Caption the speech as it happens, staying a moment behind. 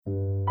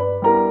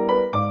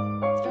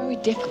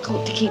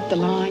difficult to keep the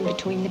line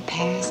between the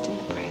past and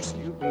the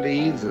present. Do you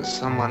believe that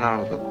someone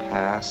out of the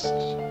past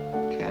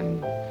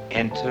can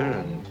enter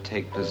and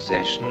take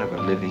possession of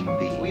a living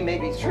being? We may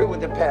be through with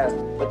the past,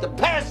 but the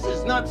past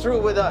is not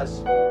through with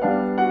us.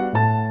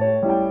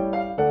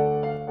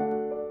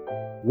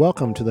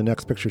 Welcome to The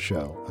Next Picture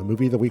Show, a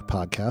Movie of the Week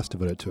podcast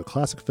devoted to a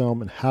classic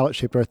film and how it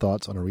shaped our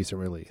thoughts on a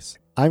recent release.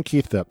 I'm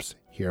Keith Phipps,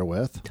 here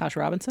with Tasha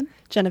Robinson,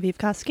 Genevieve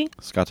Koski,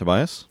 Scott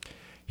Tobias.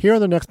 Here on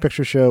The Next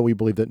Picture Show, we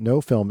believe that no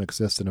film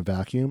exists in a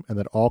vacuum and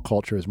that all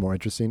culture is more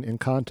interesting in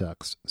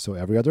context. So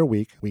every other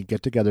week, we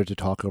get together to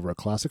talk over a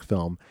classic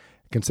film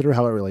and consider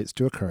how it relates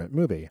to a current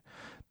movie.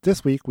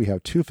 This week, we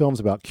have two films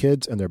about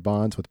kids and their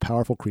bonds with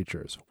powerful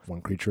creatures.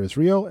 One creature is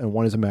real and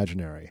one is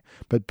imaginary,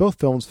 but both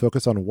films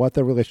focus on what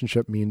their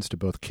relationship means to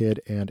both kid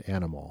and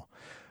animal.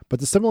 But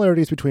the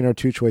similarities between our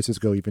two choices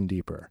go even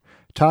deeper.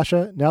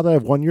 Tasha, now that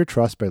I've won your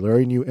trust by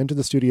luring you into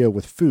the studio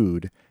with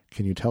food,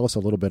 can you tell us a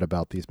little bit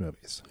about these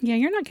movies? Yeah,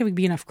 you're not giving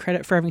me enough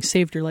credit for having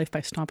saved your life by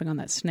stomping on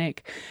that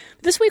snake.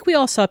 This week we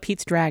all saw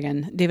Pete's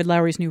Dragon, David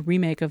Lowery's new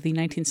remake of the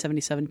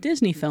 1977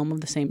 Disney film of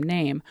the same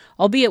name,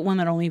 albeit one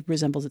that only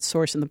resembles its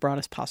source in the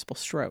broadest possible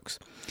strokes.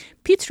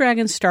 Pete's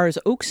Dragon stars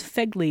Oakes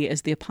Fegley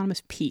as the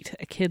eponymous Pete,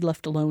 a kid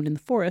left alone in the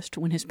forest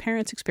when his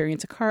parents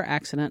experience a car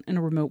accident in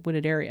a remote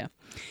wooded area.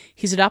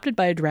 He's adopted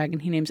by a dragon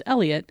he names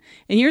Elliot,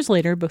 and years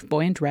later both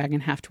boy and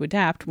dragon have to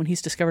adapt when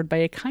he's discovered by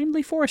a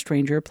kindly forest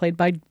ranger played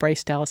by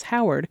Bryce Dallas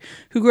Howard,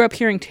 who grew up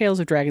hearing tales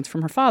of dragons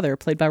from her father,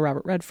 played by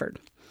Robert Redford.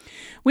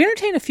 We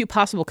entertained a few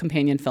possible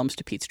companion films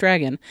to Pete's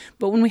Dragon,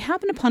 but when we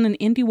happened upon an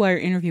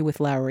IndieWire interview with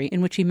Lowery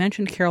in which he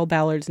mentioned Carol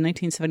Ballard's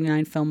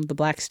 1979 film The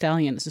Black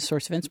Stallion as a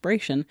source of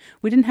inspiration,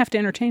 we didn't have to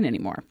entertain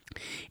anymore.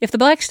 If The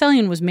Black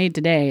Stallion was made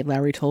today,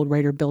 Lowery told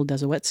writer Bill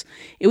Desowitz,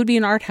 it would be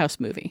an art house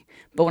movie.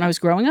 But when I was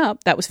growing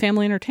up, that was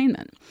family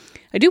entertainment.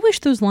 I do wish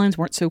those lines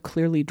weren't so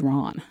clearly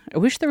drawn. I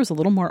wish there was a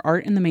little more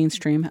art in the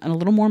mainstream and a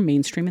little more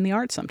mainstream in the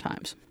art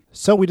sometimes.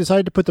 So we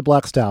decided to put The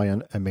Black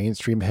Stallion, a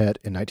mainstream hit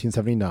in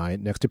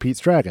 1979, next to Pete's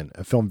Dragon,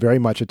 a film very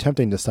much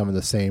attempting to summon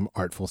the same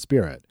artful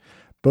spirit.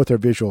 Both are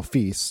visual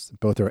feasts,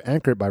 both are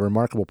anchored by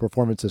remarkable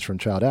performances from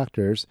child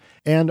actors,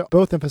 and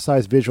both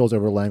emphasize visuals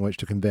over language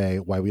to convey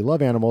why we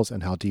love animals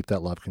and how deep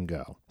that love can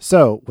go.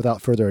 So,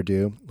 without further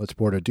ado, let's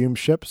board a doomed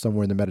ship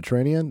somewhere in the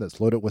Mediterranean that's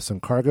loaded with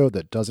some cargo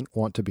that doesn't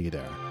want to be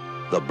there.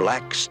 The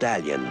Black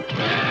Stallion.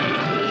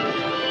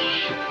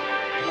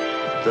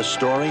 The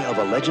story of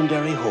a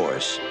legendary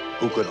horse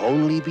who could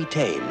only be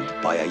tamed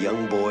by a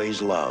young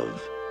boy's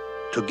love.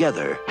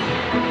 Together,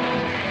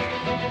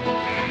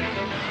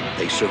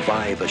 they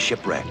survive a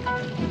shipwreck.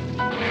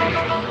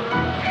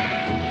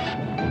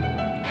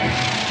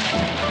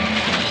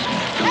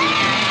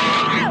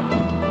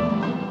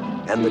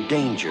 And the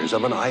dangers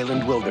of an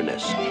island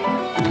wilderness.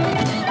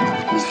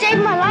 You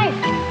saved my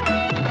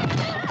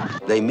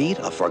life. They meet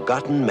a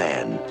forgotten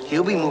man.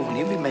 He'll be moving,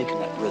 he'll be making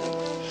that rhythm.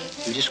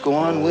 You just go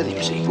on with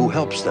him, see? Who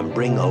helps them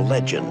bring a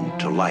legend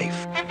to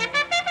life.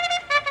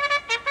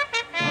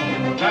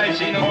 I've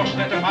seen a horse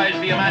that defies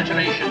the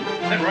imagination,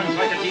 that runs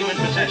like a demon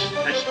possessed,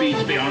 that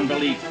speeds beyond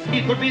belief.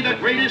 He could be the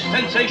greatest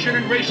sensation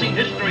in racing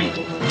history.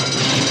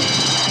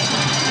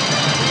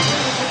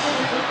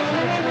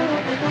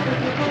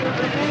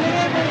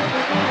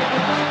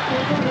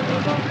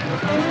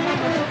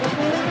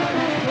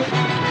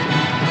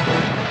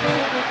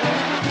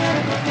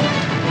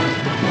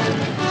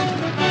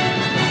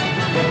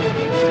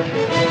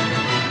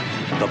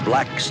 The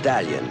Black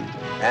Stallion.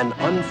 An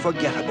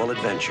unforgettable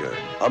adventure,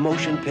 a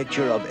motion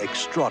picture of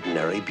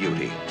extraordinary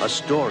beauty, a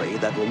story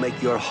that will make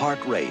your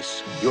heart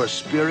race, your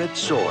spirit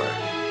soar.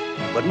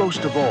 But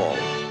most of all,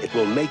 it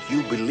will make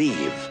you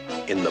believe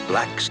in the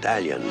Black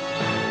Stallion.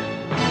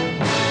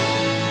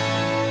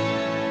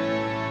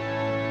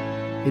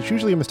 It's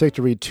usually a mistake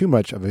to read too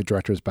much of a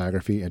director's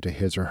biography into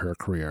his or her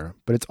career,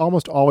 but it's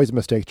almost always a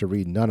mistake to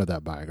read none of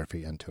that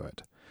biography into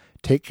it.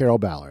 Take Carol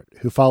Ballard,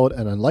 who followed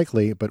an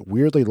unlikely but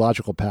weirdly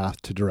logical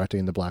path to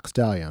directing The Black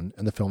Stallion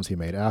and the films he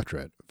made after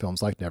it,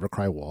 films like Never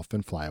Cry Wolf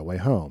and Fly Away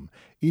Home,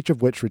 each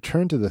of which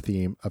returned to the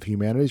theme of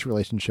humanity's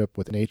relationship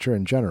with nature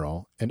in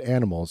general and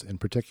animals in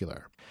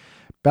particular.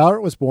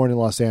 Ballard was born in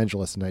Los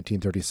Angeles in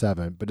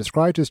 1937, but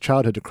described his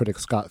childhood to critic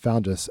Scott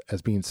Foundas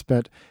as being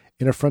spent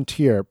in a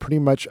frontier, pretty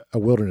much a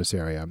wilderness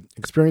area,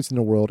 experiencing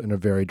the world in a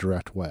very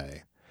direct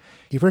way.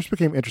 He first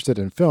became interested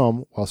in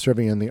film while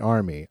serving in the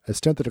army, a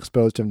stint that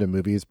exposed him to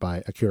movies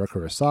by Akira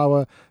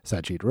Kurosawa,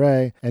 Satyajit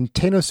Ray, and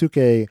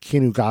Teinosuke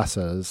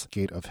Kinugasa's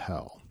Gate of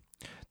Hell.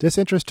 This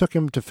interest took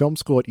him to film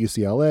school at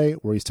UCLA,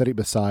 where he studied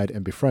beside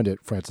and befriended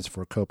Francis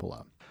Ford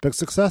Coppola. But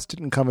success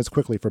didn't come as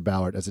quickly for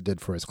Ballard as it did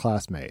for his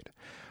classmate.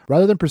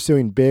 Rather than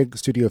pursuing big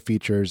studio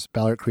features,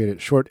 Ballard created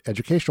short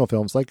educational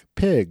films like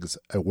Pigs,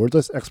 a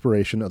wordless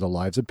exploration of the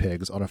lives of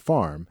pigs on a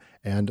farm,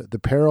 and The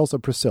Perils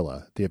of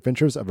Priscilla, The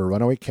Adventures of a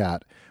Runaway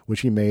Cat,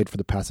 which he made for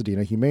the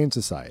Pasadena Humane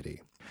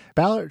Society.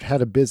 Ballard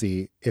had a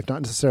busy, if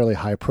not necessarily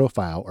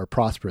high-profile or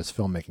prosperous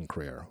filmmaking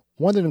career,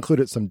 one that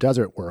included some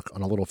desert work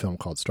on a little film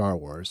called Star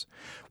Wars,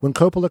 when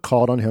Coppola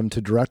called on him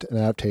to direct an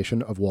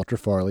adaptation of Walter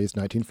Farley's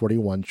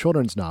 1941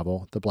 children's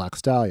novel, The Black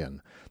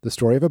Stallion, the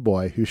story of a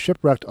boy who's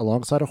shipwrecked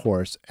alongside a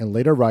horse and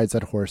later rides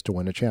that horse to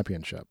win a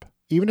championship.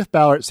 Even if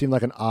Ballard seemed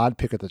like an odd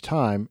pick at the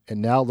time, it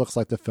now looks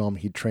like the film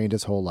he'd trained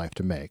his whole life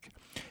to make.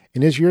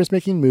 In his years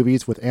making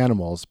movies with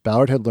animals,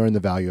 Ballard had learned the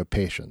value of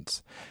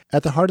patience.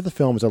 At the heart of the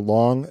film is a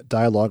long,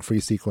 dialogue-free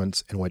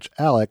sequence in which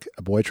Alec,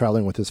 a boy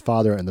traveling with his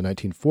father in the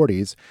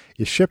 1940s,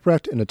 is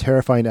shipwrecked in a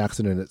terrifying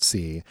accident at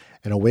sea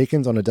and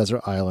awakens on a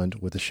desert island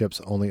with the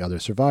ship's only other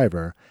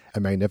survivor, a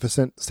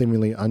magnificent,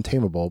 seemingly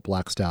untamable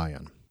black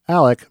stallion.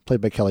 Alec,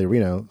 played by Kelly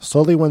Reno,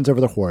 slowly wins over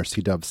the horse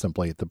he dubs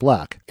simply the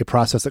Black, a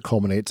process that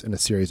culminates in a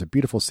series of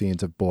beautiful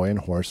scenes of boy and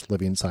horse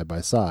living side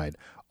by side,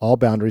 all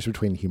boundaries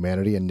between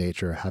humanity and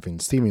nature having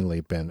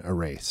seemingly been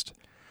erased.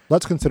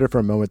 Let's consider for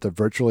a moment the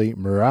virtually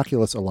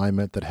miraculous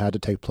alignment that had to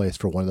take place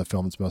for one of the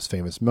film's most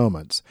famous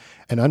moments,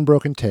 an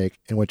unbroken take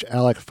in which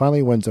Alec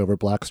finally wins over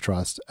Black's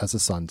trust as the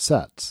sun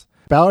sets.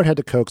 Ballard had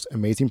to coax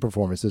amazing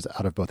performances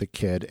out of both a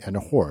kid and a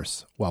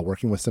horse, while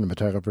working with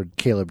cinematographer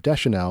Caleb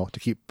Deschanel to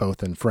keep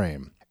both in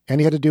frame. And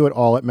he had to do it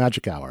all at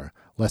magic hour,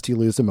 lest he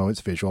lose the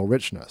moment's visual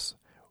richness.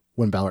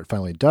 When Ballard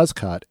finally does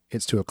cut,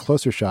 it's to a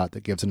closer shot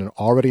that gives it an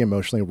already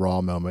emotionally raw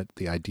moment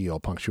the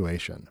ideal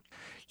punctuation.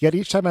 Yet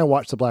each time I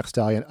watch The Black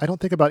Stallion, I don't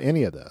think about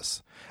any of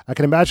this. I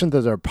can imagine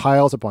that there are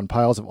piles upon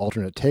piles of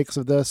alternate takes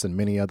of this and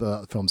many of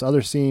the film's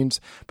other scenes,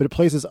 but it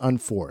plays as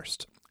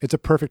unforced. It's a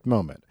perfect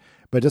moment,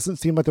 but it doesn't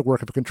seem like the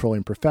work of a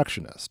controlling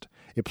perfectionist.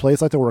 It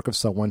plays like the work of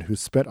someone who's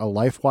spent a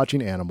life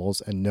watching animals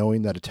and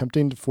knowing that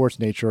attempting to force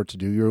nature to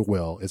do your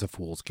will is a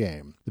fool's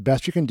game. The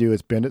best you can do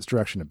is bend its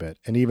direction a bit,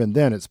 and even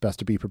then it's best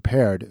to be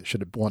prepared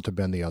should it want to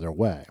bend the other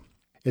way.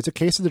 It's a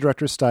case of the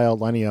director's style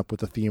lining up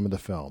with the theme of the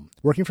film.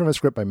 Working from a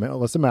script by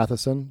Melissa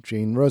Matheson,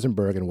 Gene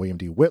Rosenberg, and William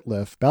D.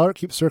 Whitliff, Ballard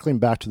keeps circling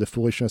back to the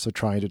foolishness of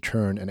trying to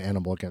turn an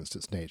animal against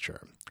its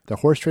nature. The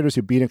horse traders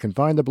who beat and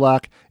confine the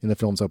Black in the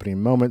film's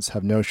opening moments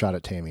have no shot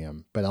at taming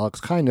him, but Alec's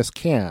kindness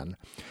can.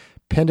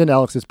 Penned in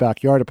Alex's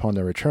backyard upon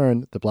their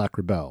return, the Black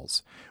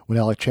rebels. When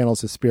Alec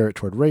channels his spirit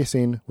toward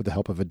racing, with the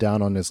help of a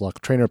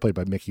down-on-his-luck trainer played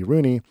by Mickey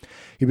Rooney,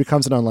 he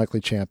becomes an unlikely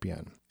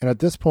champion. And at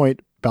this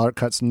point, Ballard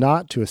cuts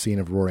not to a scene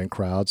of roaring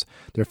crowds,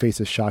 their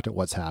faces shocked at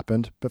what's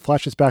happened, but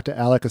flashes back to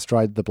Alec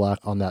astride the Black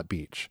on that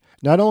beach.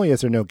 Not only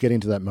is there no getting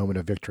to that moment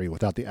of victory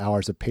without the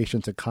hours of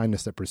patience and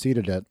kindness that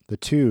preceded it, the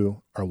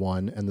two are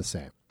one and the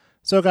same.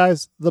 So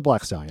guys, The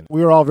Black Stallion.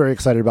 We were all very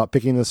excited about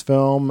picking this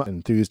film,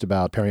 enthused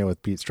about pairing it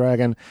with Pete's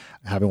Dragon.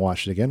 Having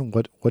watched it again,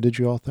 what did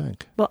you all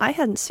think? Well, I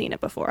hadn't seen it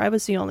before. I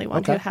was the only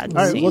one who hadn't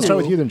all right, seen it. Let's start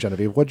with you then,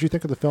 Genevieve. What did you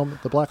think of the film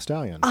The Black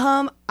Stallion?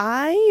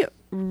 I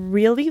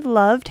really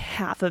loved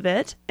half of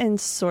it and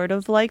sort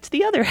of liked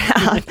the other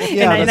half.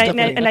 Yeah,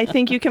 and I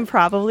think you can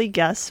probably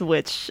guess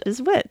which is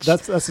which.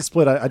 That's a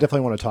split I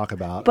definitely want to talk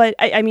about. But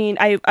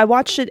I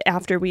watched it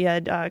after we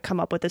had come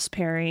up with this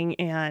pairing,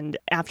 and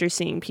after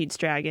seeing Pete's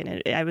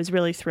Dragon, I was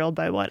really thrilled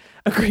by what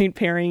a great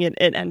pairing it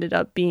ended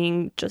up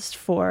being, just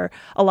for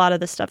a lot of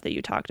the stuff that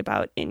you talked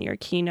about in your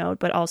keynote,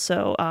 but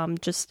also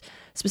just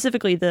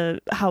specifically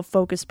how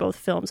focused both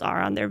films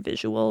are on their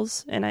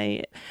visuals. And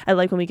I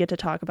like when we get to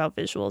talk about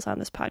visuals on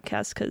this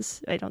podcast,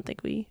 because I don't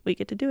think we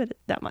get to do it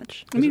that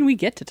much. I mean, we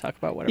get to talk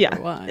about whatever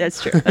we want.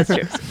 That's true.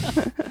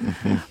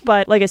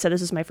 But like I said,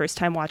 this is my first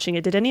time watching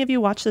it. Did any of you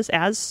watch this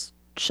as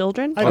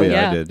children?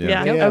 I did.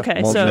 Yeah.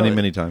 Okay.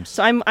 Many times.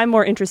 So I'm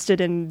more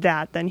interested in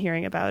that than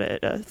hearing about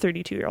it. A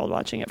 32-year-old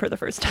watching it for the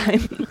first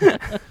time.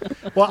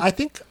 Well, I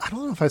don't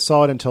know if I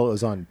saw it until it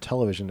was on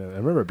television. I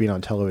remember it being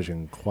on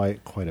television quite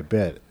a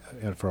bit.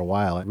 And for a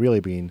while, it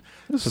really being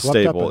a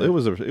staple. It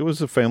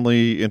was a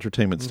family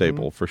entertainment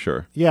staple for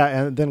sure. Yeah,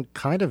 and then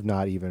kind of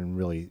not even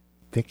really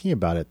thinking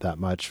about it that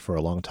much for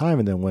a long time.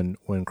 And then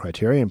when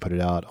Criterion put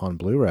it out on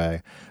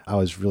Blu-ray, I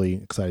was really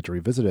excited to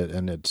revisit it,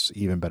 and it's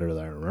even better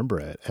than I remember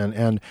it.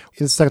 And it's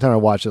the second time I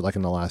watched it, like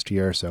in the last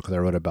year or so, because I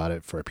wrote about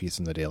it for a piece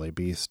in the Daily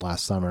Beast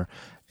last summer.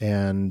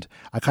 And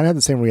I kind of had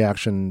the same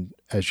reaction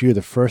as you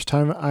the first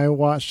time I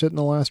watched it in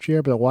the last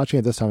year, but watching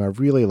it this time, I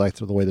really liked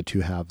the way the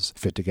two halves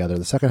fit together.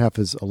 The second half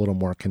is a little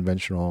more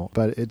conventional,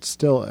 but it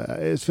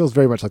feels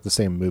very much like the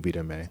same movie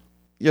to me.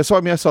 Yeah, so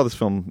I saw this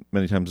film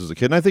many times as a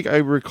kid, and I think I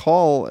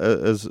recall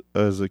as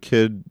a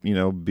kid,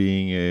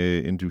 being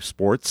into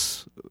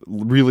sports,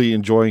 really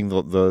enjoying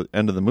the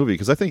end of the movie,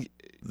 because I think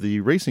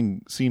the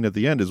racing scene at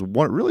the end is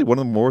one of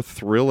the more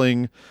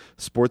thrilling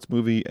sports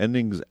movie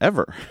endings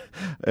ever.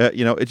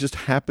 It just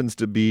happens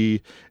to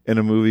be in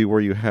a movie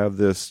where you have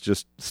this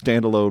just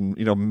standalone,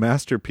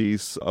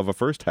 masterpiece of a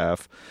first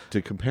half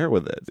to compare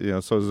with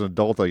it. So as an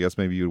adult, I guess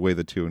maybe you'd weigh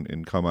the two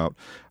and come out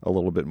a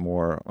little bit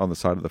more on the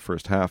side of the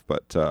first half.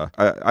 But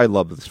I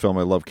love this film.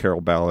 I love Carol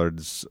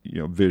Ballard's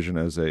vision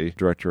as a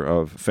director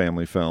of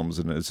family films,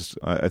 and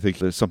I think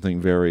there's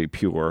something very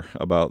pure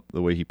about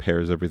the way he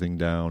pairs everything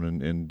down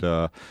and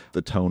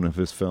the tone of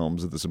his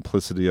films, the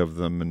simplicity of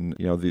them, and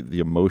the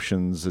emotions.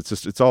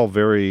 It's all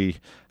very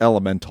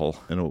elemental elemental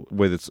in a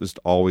way that's just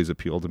always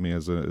appealed to me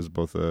as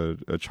both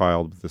a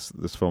child with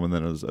this film, and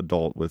then as an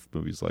adult with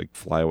movies like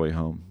Fly Away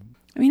Home.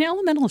 I mean,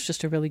 elemental is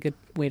just a really good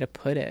way to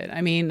put it.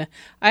 I mean,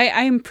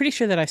 I'm pretty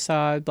sure that I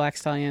saw Black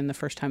Stallion the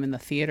first time in the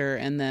theater,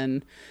 and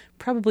then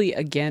probably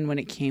again when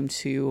it came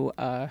to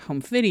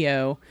home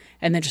video,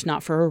 and then just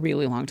not for a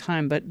really long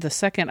time. But the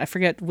second, I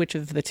forget which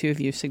of the two of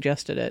you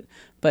suggested it,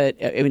 but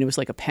I mean, it was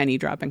like a penny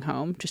dropping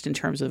home, just in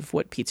terms of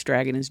what Pete's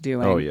Dragon is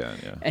doing. Oh yeah.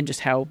 And just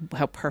how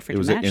perfect it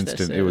was match an instant.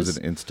 this is. It was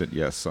an instant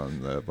yes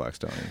on the Black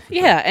Stallion.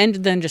 Yeah, sure. And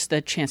then just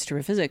the chance to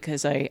revisit,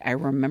 because I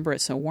remember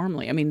it so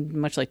warmly. I mean,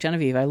 much like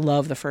Genevieve, I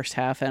love the first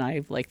half, and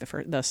I like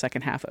the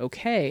second half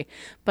okay.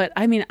 But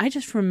I mean, I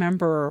just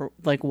remember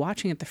like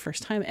watching it the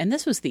first time, and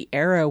this was the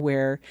era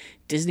where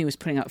Disney was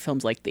putting out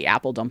films like The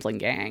Apple Dumpling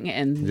Gang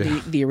and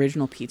the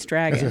original Pete's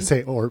Dragon. I was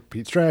going to say, or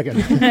Pete's Dragon.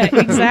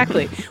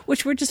 Exactly.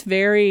 Which were just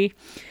very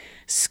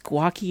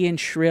squawky and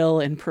shrill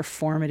and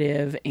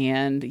performative,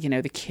 and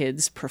the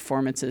kids'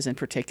 performances in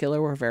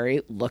particular were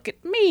very, look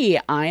at me,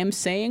 I am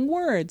saying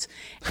words.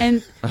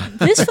 And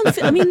this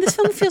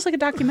film feels like a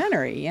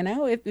documentary.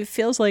 It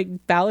feels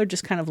like Ballard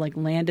just kind of like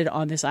landed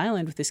on this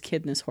island with this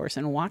kid and his horse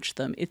and watched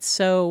them. It's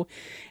so,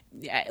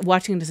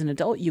 watching it as an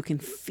adult, you can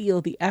feel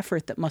the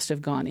effort that must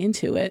have gone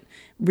into it.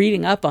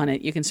 Reading up on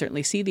it, you can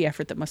certainly see the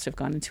effort that must have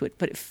gone into it,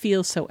 but it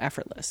feels so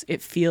effortless.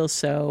 It feels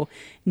so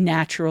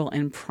natural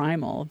and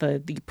primal.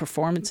 The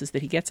performances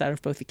that he gets out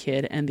of both the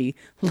kid and the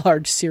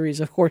large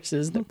series of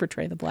horses that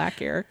portray the black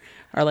hair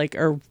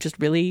are just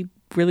really,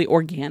 really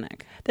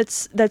organic.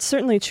 That's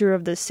certainly true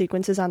of the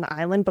sequences on the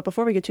island. But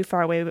before we get too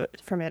far away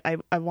from it,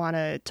 I want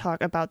to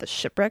talk about the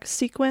shipwreck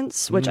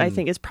sequence, which I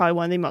think is probably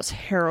one of the most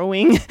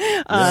harrowing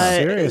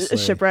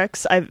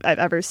shipwrecks I've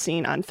ever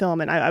seen on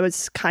film. And I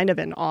was kind of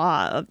in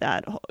awe of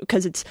that,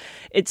 because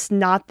it's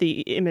not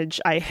the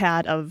image I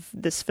had of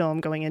this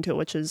film going into it,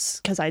 which is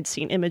because I'd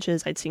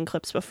seen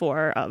clips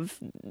before of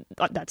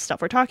that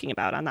stuff we're talking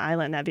about on the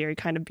island, that very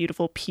kind of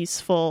beautiful,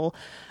 peaceful,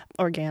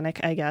 organic,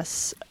 I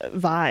guess,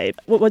 vibe.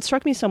 What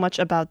struck me so much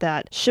about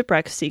that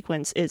shipwreck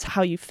sequence is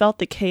how you felt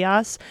the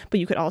chaos, but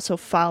you could also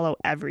follow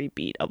every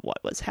beat of what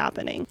was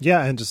happening.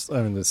 Yeah, and just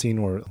the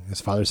scene where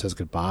his father says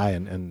goodbye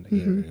and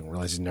he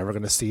realizes he's never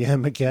going to see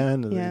him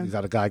again. Yeah. He's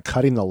got a guy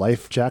cutting the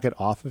life jacket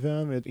off of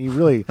him.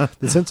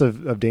 The sense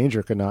of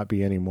danger could not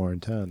be any more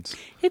intense.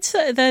 It's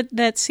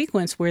that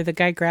sequence where the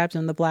guy grabs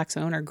him, the black's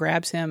owner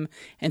grabs him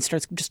and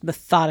starts just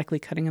methodically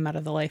cutting him out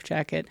of the life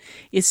jacket,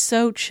 is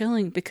so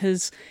chilling,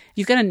 because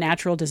you've got a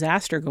natural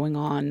disaster going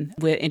on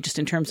just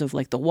in terms of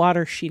like the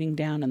water sheeting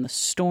down and the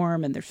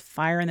storm, and there's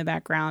fire in the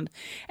background,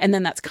 and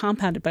then that's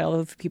compounded by all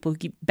of the people who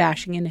keep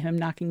bashing into him,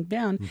 knocking him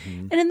down.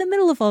 And in the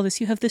middle of all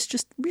this, you have this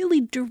just really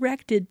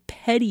directed,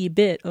 petty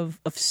bit of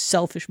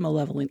selfish,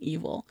 malevolent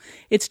evil.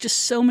 It's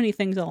just so many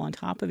things all on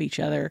top of each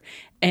other.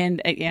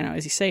 And,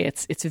 as you say,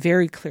 it's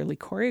very clearly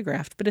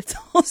choreographed, but it's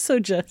also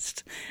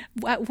just,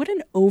 what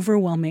an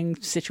overwhelming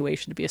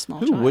situation to be a small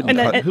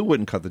child. Who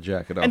wouldn't cut the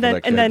jacket off of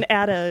that kid? And then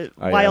add a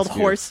wild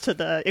horse to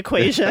the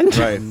equation,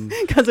 right?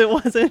 Because it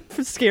wasn't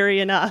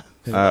scary enough.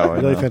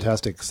 Really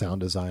fantastic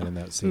sound design in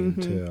that scene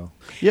too.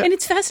 Yeah. And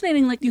it's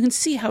fascinating, like you can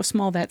see how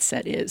small that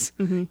set is.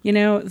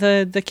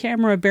 The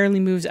camera barely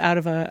moves out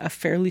of a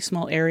fairly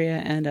small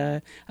area and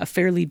a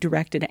fairly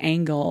directed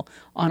angle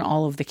on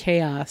all of the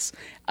chaos.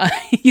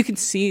 You can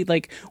see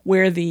like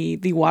where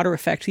the water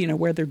effect,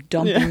 where they're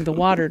dumping the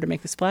water to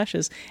make the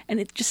splashes, and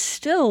it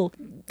just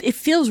it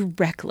feels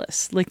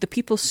reckless. Like the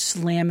people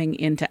slamming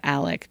into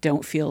Alec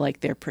don't feel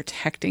like they're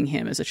protecting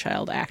him as a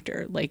child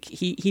actor. Like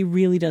he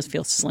really does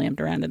feel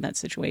slammed around in that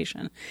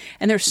situation.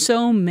 And there's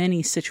so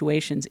many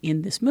situations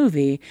in this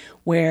movie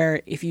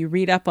where if you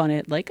read up on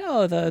it, like,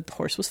 oh, the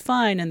horse was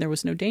fine and there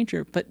was no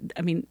danger. But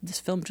I mean,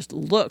 this film just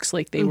looks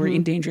like they were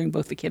endangering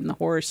both the kid and the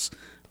horse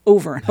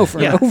over and over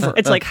and over.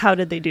 It's like, how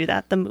did they do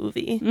that? The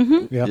movie.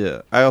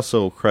 Yeah. I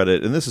also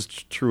credit, and this is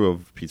true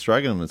of Pete's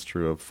Dragon, and it's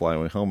true of Fly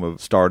Away Home, of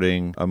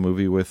starting a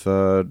movie with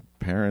a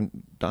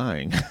parent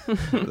dying.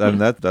 And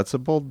that's a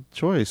bold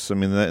choice. I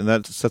mean,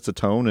 that sets a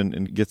tone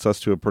and gets us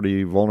to a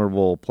pretty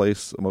vulnerable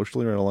place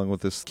emotionally, right along with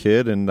this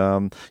kid.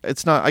 And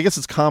it's not, I guess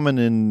it's common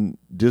in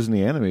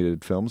Disney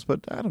animated films,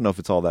 but I don't know if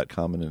it's all that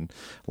common in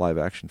live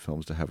action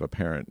films to have a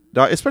parent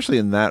die, especially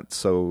in that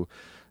so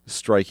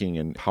striking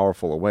and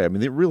powerful a way. I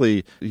mean,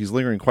 he's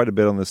lingering quite a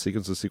bit on this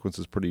sequence. The sequence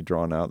is pretty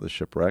drawn out, the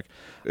shipwreck.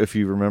 If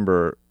you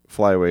remember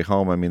Fly Away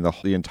Home, I mean,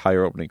 the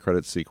entire opening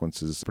credits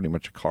sequence is pretty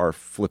much a car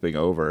flipping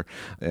over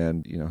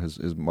and,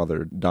 his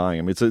mother dying.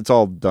 I mean, it's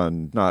all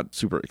done not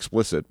super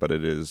explicit, but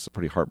it is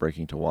pretty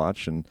heartbreaking to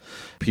watch. And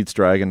Pete's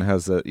Dragon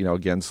has that,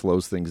 again,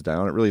 slows things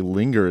down. It really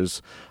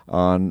lingers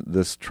on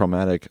this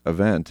traumatic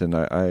event, and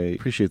I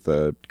appreciate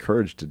the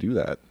courage to do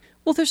that.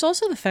 Well, there's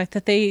also the fact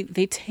that they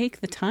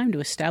take the time to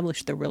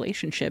establish the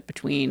relationship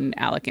between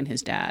Alec and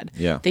his dad.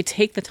 Yeah. They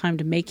take the time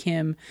to make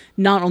him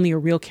not only a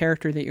real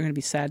character that you're going to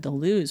be sad to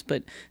lose,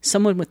 but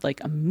someone with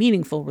like a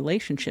meaningful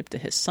relationship to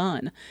his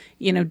son.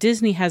 You know,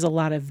 Disney has a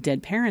lot of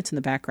dead parents in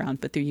the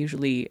background, but they're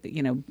usually,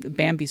 you know,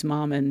 Bambi's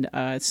mom and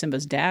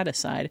Simba's dad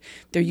aside,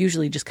 they're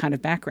usually just kind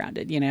of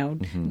backgrounded, you know.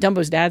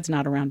 Dumbo's dad's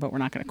not around, but we're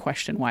not going to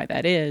question why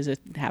that is. It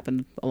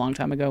happened a long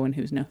time ago and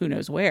who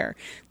knows where.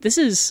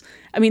 This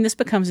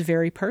becomes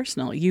very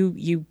personal.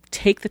 You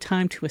take the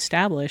time to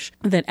establish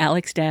that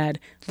Alec's dad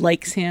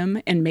likes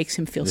him and makes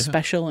him feel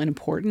special and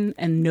important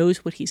and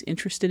knows what he's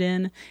interested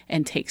in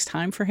and takes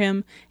time for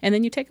him, and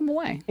then you take him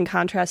away. In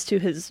contrast to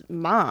his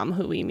mom,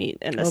 who we meet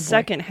in the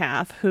second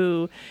half,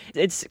 who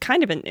it's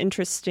kind of an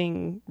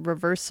interesting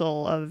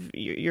reversal of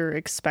your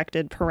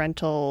expected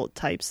parental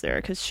types there,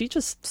 because she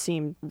just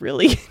seemed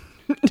really...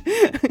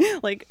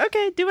 like,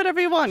 okay, do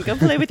whatever you want, go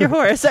play with your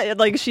horse.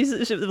 Like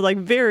she's like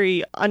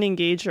very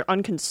unengaged or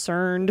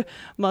unconcerned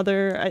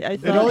mother. I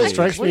thought. It always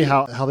strikes me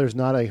how there's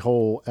not a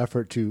whole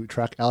effort to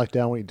track Alec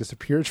down when he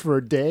disappears for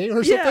a day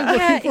or something.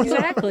 Yeah,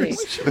 exactly.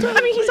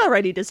 I mean, he's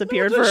already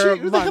disappeared for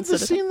months. They have the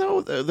scene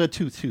though. The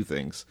two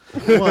things.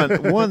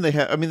 One, they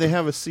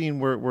have a scene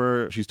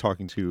where she's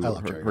talking to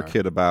her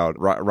kid about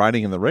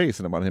riding in the race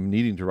and about him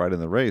needing to ride in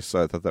the race.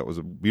 So I thought that was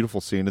a beautiful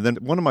scene. And then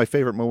one of my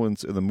favorite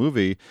moments in the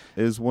movie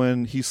is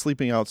when he's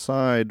sleeping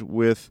outside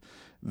with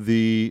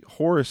the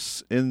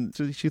horse, and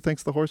she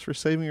thanks the horse for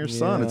saving her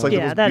son. It's like the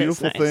most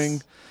beautiful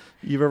thing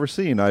you've ever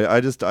seen. I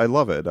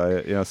love it.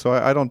 So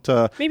I don't.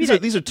 Maybe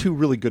these are two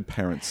really good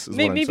parents.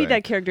 Maybe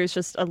that character is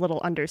just a little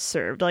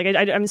underserved. Like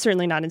I'm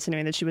certainly not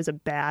insinuating that she was a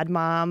bad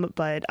mom,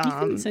 but you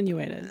can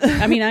insinuate it.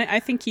 I mean,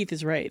 I think Keith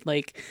is right.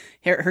 Like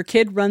her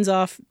kid runs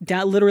off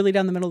literally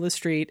down the middle of the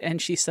street,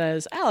 and she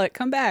says, "Alec,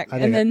 come back,"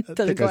 and then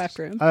doesn't go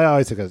after him. I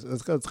always think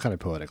it's kind of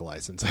poetic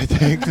license. I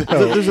think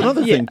there's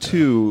another thing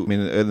too. I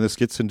mean, and this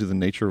gets into the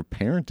nature of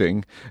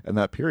parenting in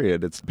that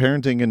period. It's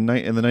parenting in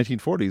the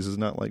 1940s is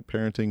not like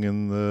parenting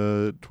in the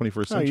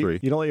 21st century.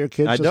 You don't let your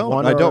kids. I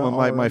don't.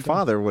 My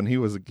father, when he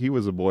was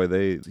a boy,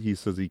 he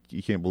says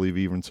he can't believe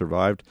he even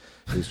survived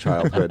his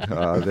childhood.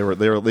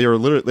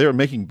 They were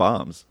making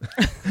bombs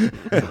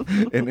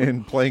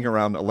and playing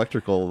around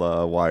electrical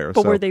wire.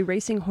 But were they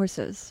racing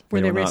horses?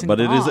 Were they racing not.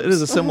 But bombs? it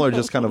is a similar,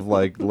 just kind of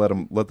like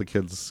let the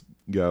kids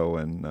go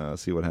and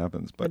see what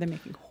happens. But they're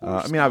making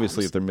horse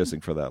obviously, if they're missing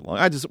for that long,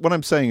 what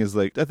I'm saying is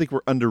like I think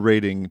we're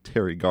underrating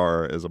Terry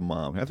Garr as a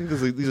mom. I think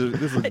this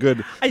is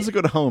a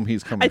good home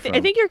he's coming from.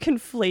 I think you're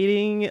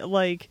conflating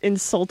like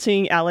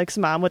insulting Alec's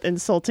mom with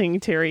insulting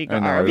Terry Garr.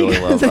 I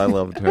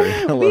love Terry.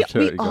 I love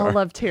Terry we Garr. all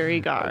love Terry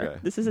Garr. Okay.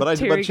 This is but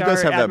Terry she Garr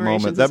does have that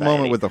admiration moment. That society.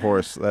 moment with the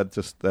horse.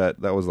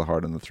 That was the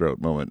heart in the throat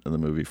moment in the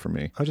movie for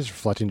me. I was just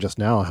reflecting just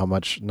now how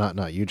much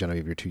not you,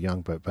 Genevieve, you're too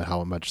young, but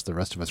how much the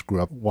rest of us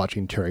grew up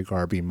watching Terry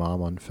Garr be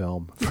mom on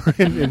film.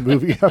 in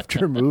movie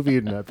after movie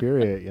in that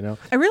period, you know.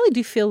 I really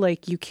do feel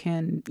like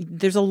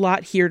there's a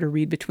lot here to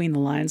read between the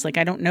lines. Like,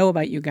 I don't know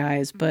about you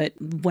guys, but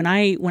when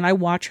I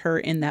watch her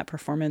in that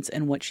performance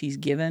and what she's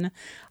given,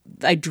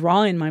 I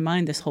draw in my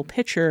mind this whole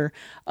picture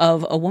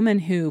of a woman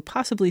who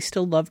possibly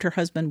still loved her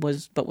husband,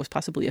 but was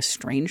possibly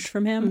estranged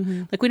from him.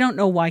 Mm-hmm. Like, we don't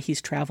know why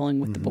he's traveling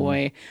with the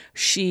boy.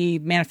 She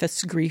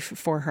manifests grief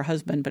for her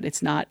husband, but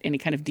it's not any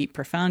kind of deep,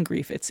 profound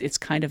grief. It's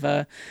kind of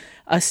a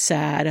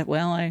sad,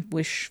 well, I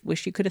wish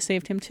you could have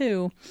saved him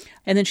too.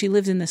 And then she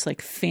lives in this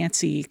like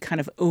fancy,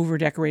 kind of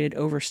over-decorated,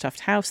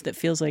 overstuffed house that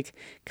feels like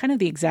kind of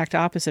the exact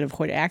opposite of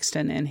Hoyt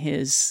Axton and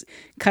his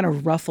kind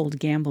of ruffled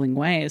gambling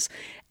ways.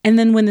 And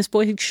then when this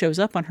boy shows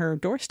up on her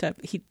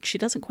doorstep, she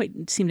doesn't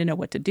quite seem to know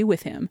what to do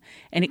with him.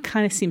 And it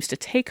kind of seems to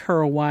take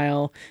her a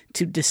while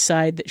to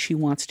decide that she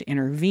wants to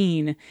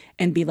intervene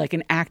and be like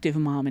an active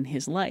mom in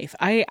his life.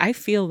 I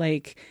feel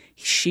like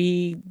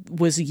she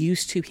was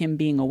used to him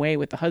being away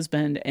with the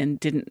husband and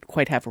didn't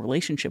quite have a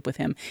relationship with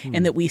him.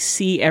 And that we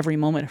see every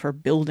moment of her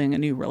building a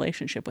new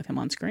relationship with him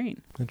on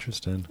screen.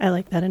 Interesting. I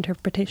like that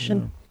interpretation.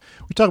 Yeah.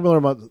 We talk more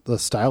about the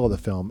style of the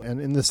film, and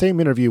in the same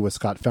interview with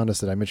Scott Foundas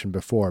that I mentioned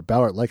before,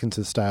 Ballard likens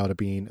his style to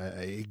being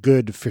a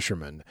good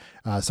fisherman,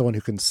 someone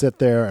who can sit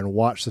there and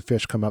watch the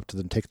fish come up to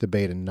them, take the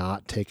bait and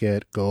not take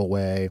it, go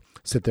away,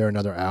 sit there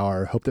another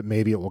hour, hope that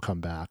maybe it will come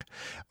back.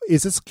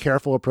 Is this a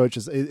careful approach?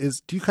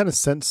 Do you kind of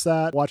sense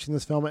that watching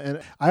this film?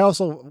 And I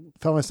also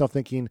found myself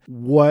thinking,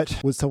 what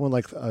would someone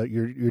like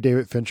your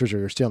David Finchers or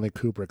your Stanley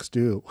Kubricks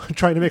do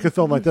trying to make a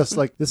film like this?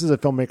 Like, this is a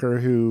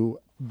filmmaker who,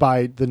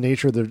 by the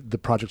nature of the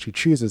project he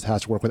chooses,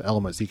 has to work with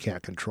elements he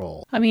can't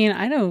control. I mean,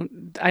 I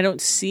don't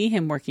see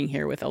him working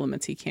here with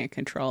elements he can't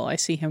control. I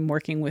see him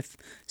working with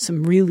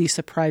some really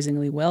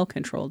surprisingly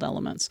well-controlled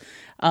elements.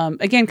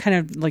 Again, kind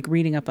of like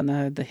reading up on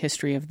the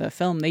history of the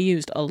film, they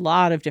used a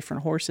lot of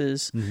different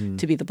horses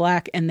to be the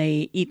black, and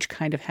they each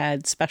kind of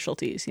had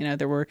specialties.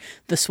 There were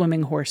the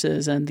swimming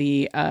horses and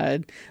the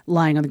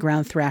lying on the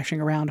ground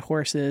thrashing around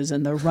horses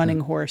and the running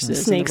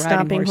horses, snake and the riding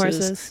stomping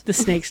horses, the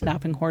snake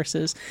stomping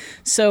horses.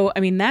 So, I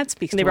mean, that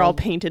speaks. They were all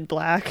painted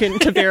black and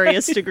to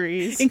various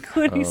degrees,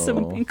 including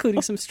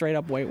some straight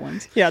up white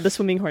ones. Yeah, the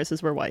swimming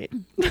horses were white,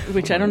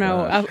 which I don't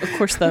know. Of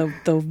course, the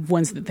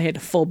ones that they had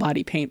to full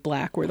body paint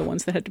black were the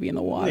ones that had to be in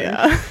the water.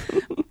 Yeah.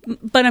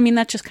 But I mean,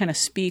 that just kind of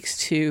speaks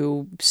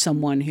to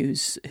someone who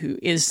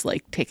is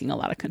like taking a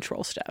lot of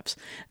control steps.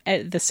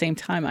 At the same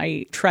time,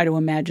 I try to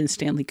imagine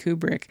Stanley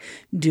Kubrick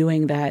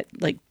doing that,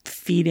 like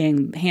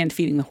hand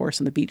feeding the horse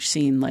on the beach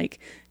scene, like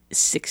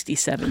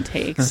 67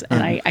 takes,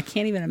 and I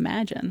can't even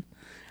imagine.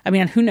 I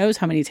mean, who knows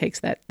how many takes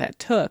that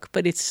took,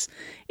 but it's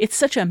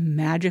such a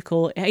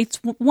magical, it's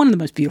one of the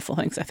most beautiful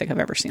things I think I've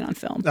ever seen on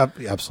film.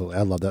 Absolutely.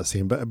 I love that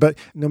scene. But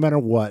no matter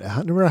what,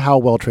 no matter how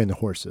well trained the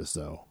horse is,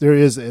 though, there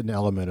is an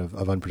element of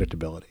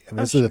unpredictability. I mean,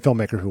 this is a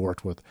filmmaker who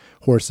worked with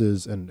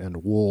horses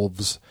and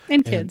wolves.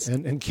 And kids.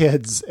 And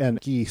kids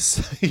and geese,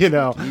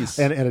 geese.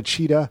 And a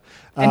cheetah.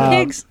 And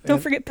pigs.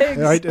 Don't forget pigs.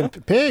 Right,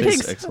 and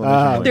pigs.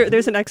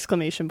 There's an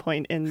exclamation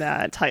point in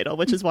that title,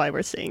 which is why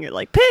we're saying it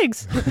like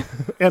pigs.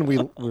 And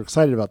we're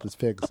excited about this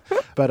pigs.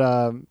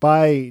 But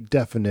by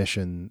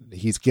definition,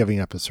 he's giving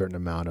up a certain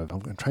amount of,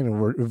 I'm trying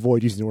to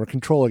avoid using the word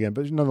control again,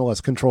 but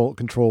nonetheless, control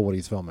what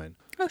he's filming.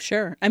 Oh,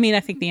 sure. I mean, I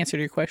think the answer to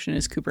your question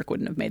is Kubrick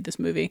wouldn't have made this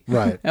movie.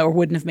 Right. Or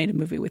wouldn't have made a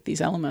movie with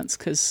these elements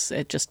because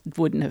it just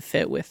wouldn't have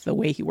fit with the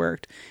way he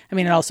worked. I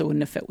mean, it also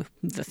wouldn't have fit with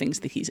the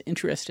things that he's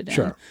interested in.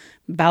 Sure.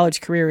 Ballard's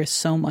career is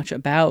so much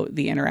about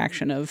the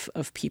interaction of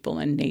people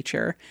and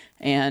nature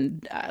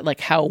and like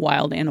how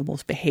wild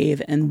animals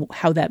behave and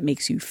how that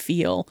makes you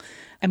feel.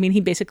 I mean,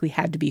 he basically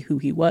had to be who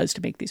he was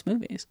to make these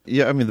movies.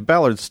 Yeah, I mean, the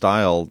Ballard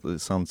style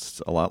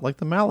sounds a lot like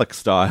the Malick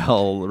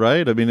style,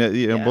 right? I mean,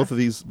 both of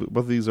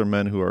these are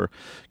men who are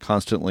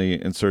constantly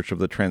in search of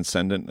the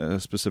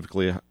transcendent,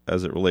 specifically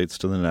as it relates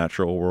to the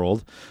natural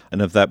world.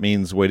 And if that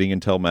means waiting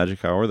until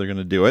magic hour, they're going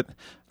to do it.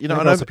 And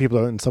also people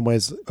are in some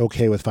ways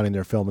okay with finding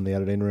their film in the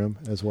editing room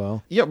as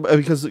well. Yeah,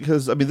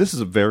 because I mean, this is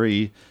a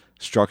very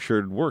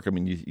structured work. I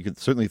mean, you can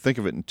certainly think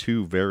of it in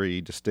two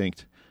very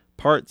distinct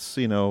parts,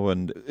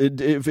 and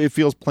it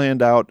feels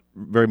planned out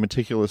very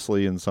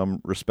meticulously in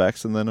some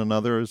respects, and then in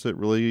others it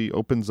really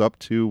opens up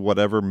to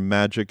whatever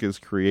magic is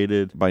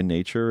created by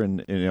nature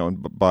and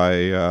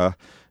by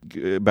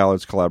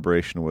Ballard's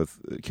collaboration with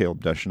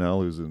Caleb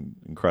Deschanel, who's an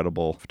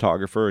incredible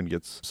photographer and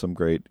gets some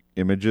great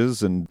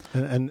images. And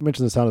I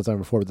mentioned the sound designer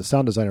before, but the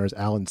sound designer is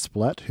Alan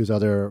Splett, whose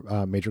other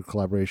major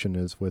collaboration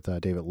is with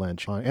David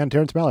Lynch and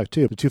Terrence Malick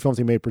too. The two films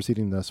he made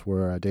preceding this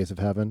were Days of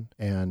Heaven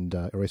and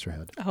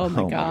Eraserhead. Oh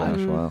my gosh!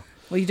 Wow.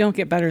 Well, you don't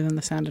get better than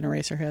the sound in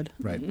Eraserhead.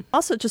 Right.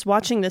 Also, just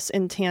watching this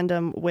in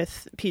tandem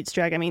with Pete's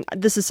Dragon, I mean,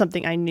 this is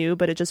something I knew,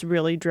 but it just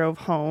really drove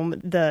home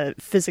the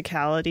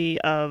physicality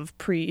of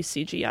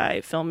pre-CGI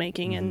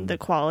filmmaking and the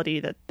quality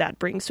that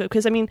brings to it.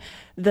 Because, I mean,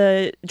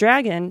 the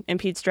dragon in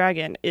Pete's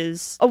Dragon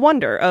is a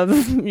wonder of,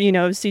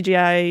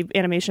 CGI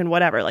animation,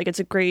 whatever. Like,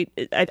 it's a great,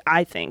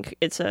 I think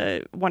it's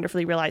a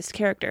wonderfully realized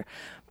character.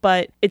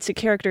 But it's a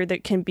character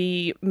that can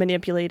be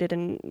manipulated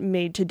and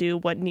made to do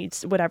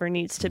whatever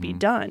needs to be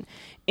done.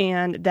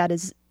 And that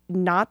is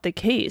not the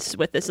case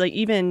with this. Like,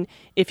 even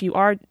if you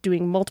are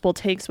doing multiple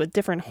takes with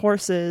different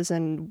horses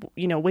and,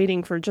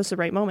 waiting for just the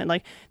right moment,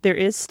 like, there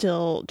is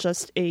still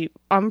just a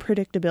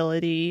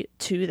unpredictability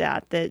to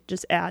that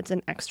just adds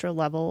an extra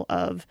level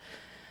of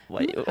How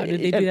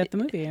did they do that in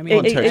the movie? I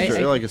mean,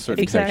 texture, like a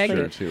certain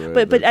texture to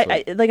it. But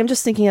I'm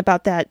just thinking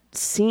about that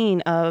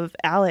scene of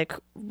Alec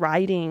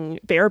riding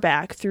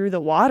bareback through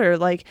the water.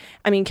 Like,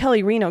 I mean,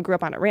 Kelly Reno grew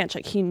up on a ranch.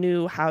 Like, he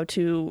knew how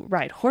to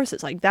ride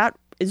horses. Like, that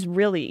is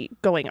really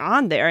going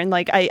on there. And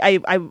like,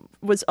 I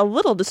was a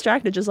little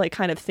distracted just like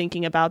kind of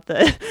thinking about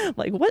the,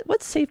 like,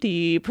 what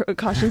safety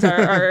precautions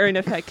are in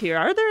effect here?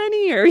 Are there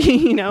any? Or,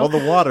 Well,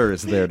 the water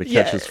is there to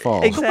catch his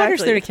fall. Exactly. The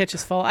water's there to catch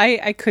his fall.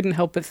 I couldn't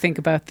help but think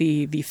about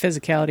the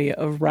physicality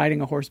of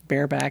riding a horse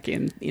bareback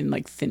in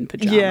like thin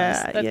pajamas.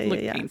 That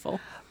looked painful.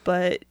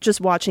 But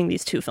just watching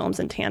these two films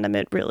in tandem,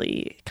 it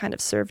really kind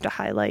of served to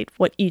highlight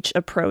what each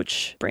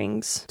approach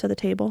brings to the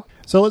table.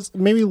 So let's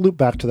maybe loop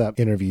back to that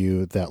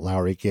interview that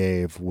Lowry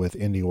gave with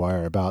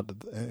IndieWire about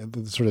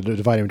sort of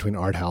dividing between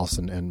art house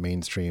and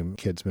mainstream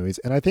kids movies.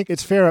 And I think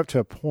it's fair up to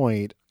a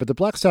point, but The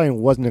Black Stallion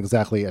wasn't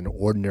exactly an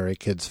ordinary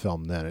kids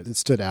film then. It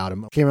stood out. It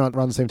came out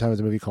around the same time as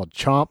a movie called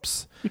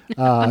Chomps,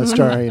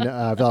 starring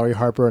Valerie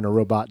Harper and a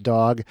robot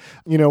dog.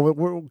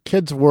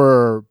 Kids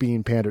were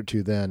being pandered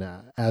to then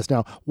as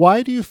now.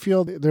 Why do you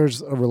feel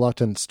there's a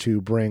reluctance to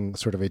bring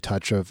sort of a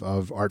touch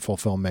of artful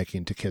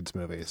filmmaking to kids'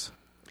 movies?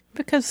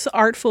 Because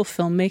artful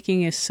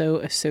filmmaking is so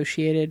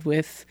associated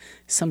with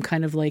some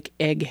kind of like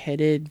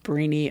egg-headed,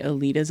 brainy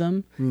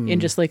elitism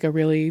in just like a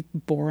really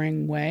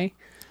boring way.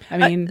 I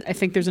mean, I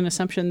think there's an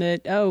assumption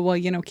that,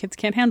 kids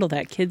can't handle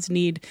that. Kids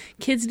need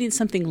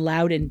something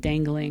loud and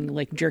dangling,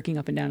 like jerking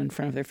up and down in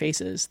front of their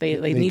faces. They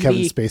need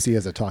Kevin to be Spacey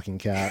as a talking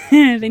cat.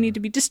 they need to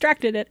be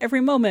distracted at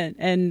every moment,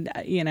 and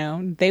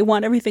they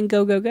want everything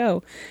go go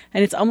go.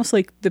 And it's almost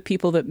like the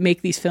people that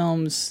make these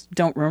films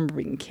don't remember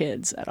being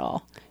kids at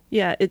all.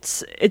 Yeah,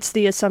 it's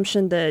the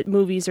assumption that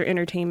movies or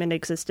entertainment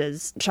exist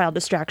as child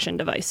distraction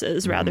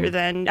devices rather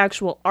than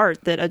actual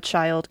art that a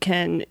child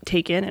can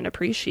take in and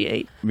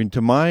appreciate. I mean,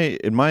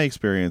 in my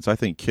experience, I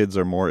think kids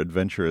are more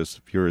adventurous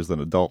viewers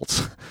than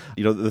adults.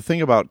 The thing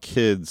about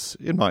kids,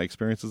 in my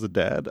experience as a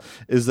dad,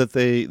 is that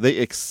they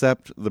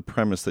accept the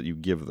premise that you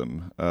give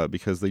them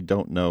because they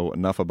don't know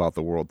enough about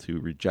the world to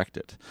reject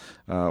it.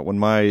 When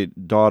my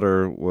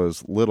daughter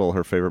was little,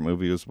 her favorite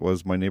movie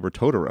was My Neighbor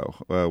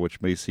Totoro, which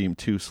may seem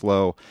too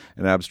slow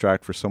and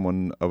abstract for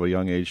someone of a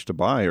young age to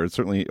buy, or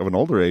certainly of an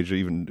older age,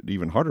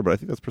 even harder. But I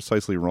think that's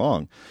precisely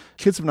wrong.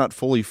 Kids have not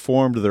fully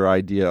formed their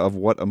idea of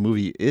what a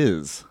movie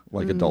is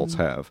like adults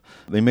have.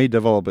 They may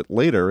develop it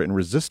later and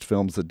resist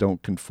films that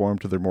don't conform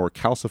to their more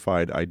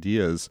calcified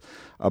ideas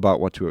about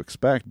what to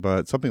expect.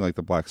 But something like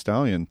The Black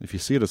Stallion, if you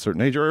see it at a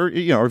certain age, or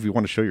if you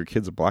want to show your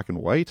kids a black and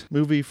white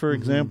movie, for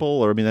example,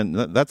 or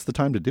that's the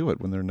time to do it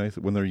when they're nice,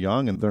 when they're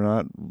young and they're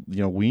not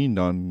weaned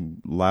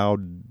on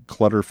loud,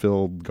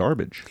 clutter-filled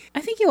garbage. I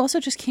think you also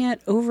just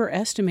can't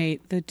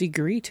overestimate the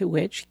degree to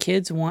which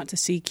kids want to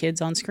see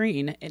kids on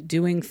screen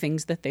doing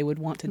things that they would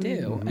want to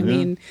do. I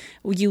mean,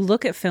 you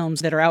look at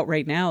films that are out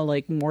right now,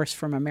 like Morse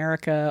from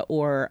America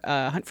or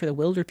Hunt for the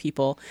Wilder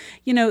People.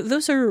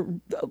 Those are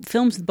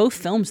both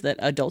films that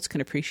adults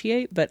can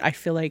appreciate, but I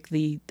feel like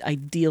the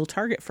ideal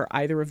target for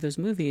either of those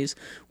movies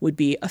would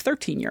be a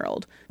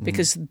 13-year-old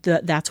because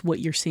that's what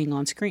you're seeing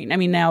on screen. I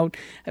mean, now,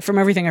 from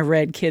everything I've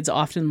read, kids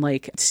often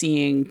like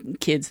seeing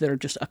kids that are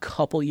just a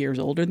couple years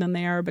older than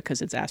they are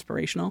because it's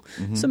aspirational.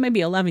 So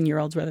maybe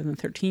 11-year-olds rather than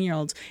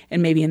 13-year-olds,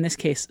 and maybe in this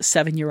case,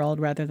 7-year-old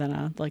rather than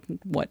a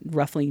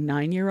roughly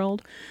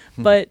 9-year-old.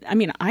 But I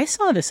mean, I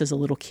saw this as a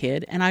little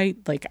kid, and I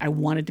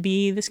wanted to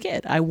be this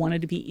kid. I wanted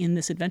to be in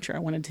this adventure. I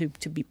wanted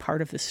to be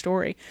part of this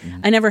story.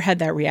 I never had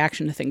that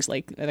reaction to things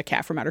like The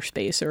Cat from Outer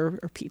Space or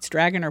Pete's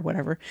Dragon or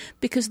whatever,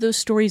 because those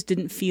stories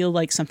didn't feel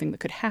like something that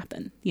could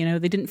happen. They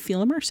didn't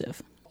feel immersive.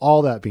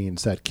 All that being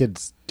said,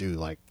 kids do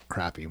like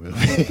crappy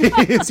movies.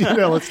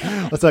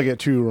 Let's not get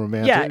too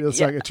romantic. Let's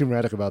not get too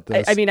romantic about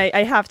this. I mean,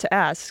 I have to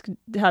ask: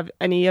 have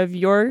any of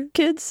your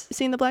kids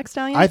seen The Black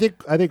Stallion? I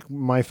think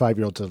my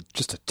 5-year-old's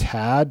just a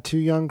tad too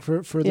young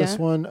for this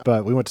one.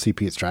 But we went to see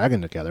Pete's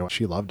Dragon together.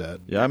 She loved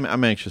it. Yeah,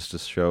 I'm anxious to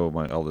show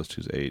my eldest,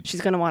 who's 8.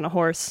 She's going to want a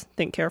horse.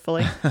 Think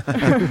carefully.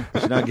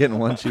 She's not getting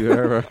one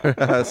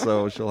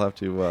so she'll have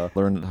to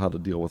learn how to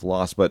deal with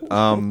loss. But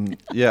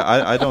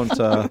I don't.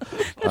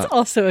 That's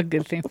also a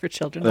good thing for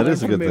children. That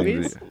is a good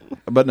movies. thing.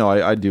 But no,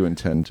 I do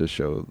intend to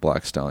show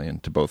Black Stallion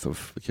to both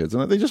of the kids,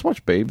 and they just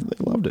watched Babe and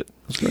they loved it.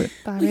 It's great.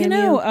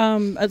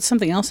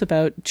 Something else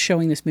about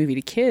showing this movie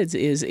to kids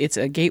is it's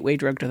a gateway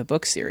drug to the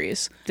book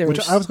series.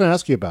 Which I was going to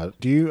ask you about.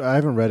 I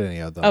haven't read any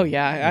of them. Oh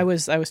yeah, I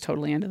was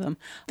totally into them.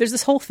 There's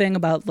this whole thing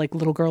about like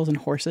little girls and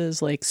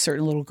horses. Like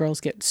certain little girls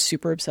get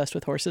super obsessed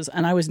with horses,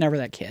 and I was never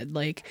that kid.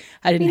 Like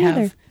I didn't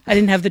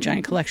have the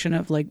giant collection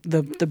of like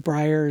the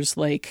Breyers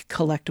like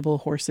collectible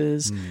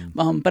horses,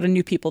 but I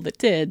knew people that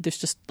did. There's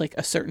just like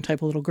a certain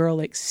type of little girl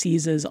like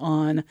seizes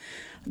on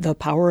the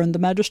power and the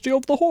majesty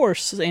of the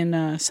horse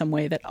in some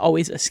way that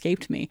always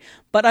escaped me.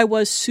 But I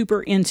was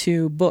super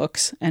into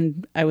books,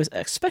 and I was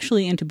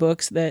especially into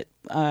books that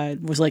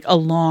was like a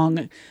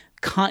long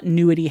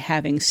continuity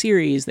having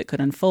series that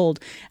could unfold.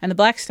 And the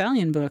Black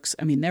Stallion books,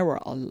 I mean, there were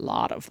a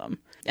lot of them,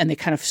 and they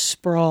kind of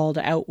sprawled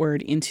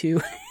outward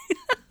into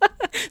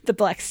the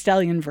Black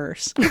Stallion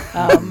verse.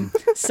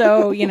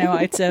 So,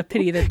 it's a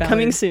pity that Ballard,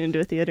 coming soon to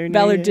a theater near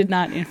Ballard you. did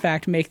not, in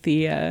fact, make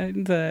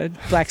the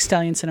Black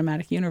Stallion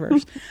cinematic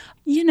universe.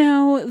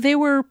 They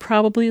were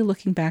probably,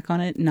 looking back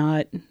on it,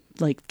 not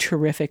like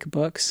terrific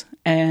books,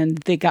 and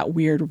they got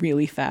weird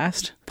really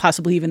fast.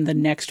 Possibly even the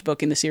next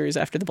book in the series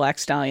after the Black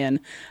Stallion,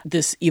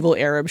 this evil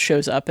Arab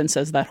shows up and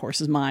says that horse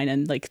is mine,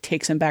 and like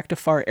takes him back to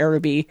Far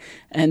Araby,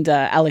 and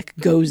Alec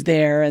goes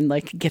there and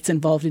like gets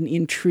involved in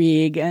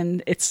intrigue,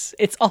 and it's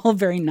all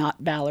very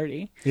not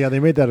Ballardy. Yeah, they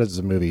made that as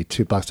a movie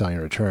too. Black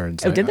Stallion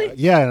Returns. Oh, did they?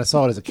 Yeah, and I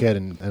saw it as a kid,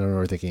 and I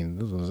remember thinking,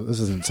 this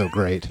isn't so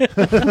great.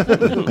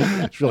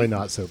 It's really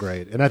not so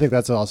great, and I think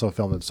that's also a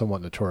film that's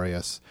somewhat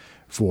notorious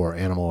for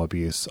animal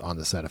abuse on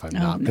the set. If I'm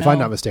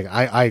not mistaken,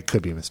 I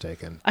could be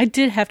mistaken. I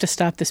did have to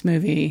stop this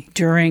movie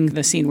during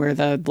the scene where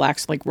the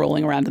black's like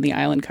rolling around on the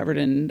island covered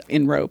in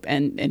rope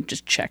and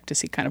just check to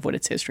see kind of what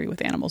its history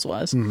with animals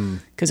was,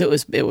 because it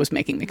was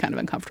making me kind of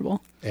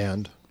uncomfortable.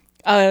 And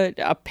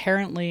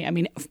apparently, I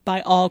mean,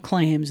 by all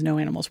claims, no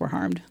animals were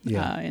harmed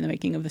in the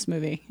making of this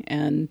movie,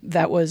 and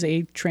that was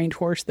a trained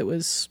horse that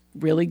was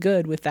really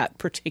good with that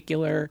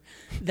particular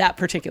trick.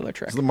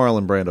 It's the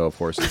Marlon Brando of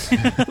horses.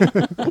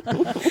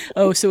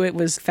 Oh, so it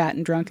was fat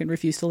and drunk and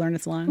refused to learn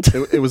its lines?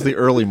 It was the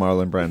early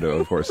Marlon Brando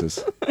of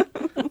horses.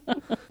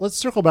 Let's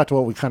circle back to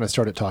what we kind of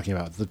started talking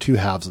about, the two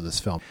halves of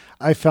this film.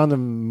 I found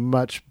them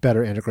much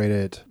better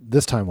integrated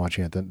this time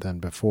watching it than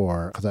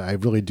before, because I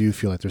really do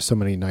feel like there's so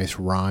many nice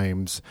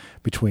rhymes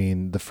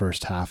between the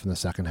first half and the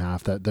second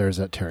half. That there's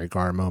that Terry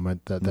Garr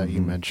moment that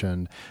you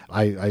mentioned.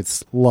 I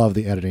love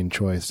the editing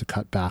choice to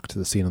cut back to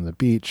the scene on the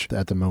beach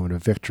at the moment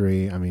of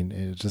victory. I mean,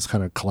 it just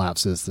kind of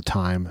collapses the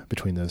time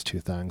between those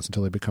two things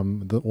until they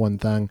become the one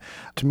thing.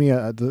 To me,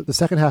 the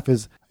second half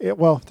is,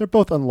 well, they're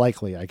both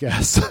unlikely, I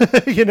guess.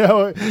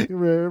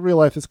 Real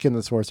life is kin to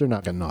this horse. They're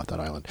not getting off that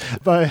island.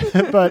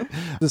 But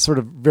this sort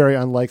of very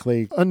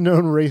unlikely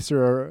unknown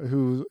racer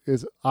who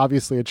is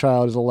obviously a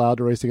child is allowed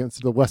to race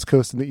against the West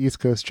Coast and the East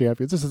Coast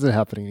champions. This isn't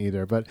happening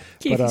either. But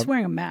Keith, he's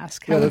wearing a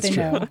mask. How yeah, would that's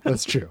they true. know?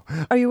 That's true.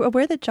 Are you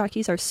aware that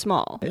jockeys are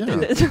small? Yeah,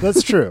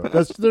 that's true.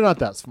 They're not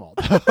that small.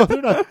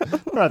 They're not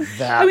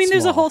that. I mean,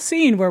 there's a small. whole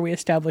scene where we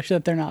establish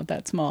that they're not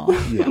that small.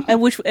 Yeah.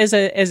 And which, as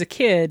a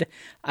kid,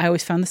 I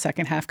always found the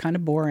second half kind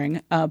of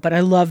boring. But I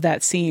love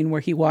that scene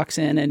where he walks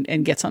in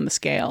and gets on the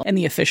scale, and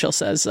the official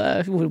says,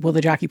 "Will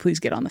the jockey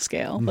please get on the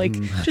scale?" Like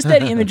just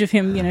that image of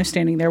him,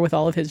 standing there with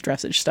all of his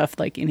dressage stuff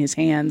like in his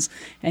hands,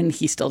 and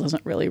he still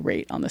doesn't really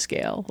rate on the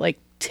scale. Like,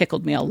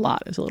 tickled me a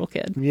lot as a little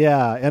kid.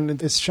 Yeah,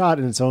 and it's shot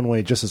in its own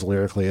way just as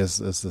lyrically as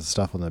the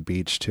stuff on the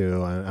beach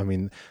too. I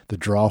mean, the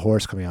draw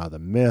horse coming out of the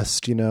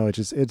mist,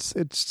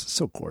 it's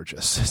so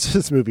gorgeous.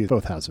 This movie,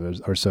 both halves of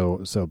it are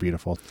so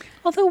beautiful.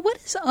 Although, what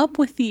is up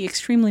with the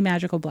extremely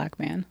magical black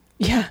man?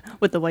 Yeah,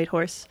 with the white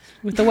horse.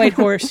 With the white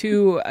horse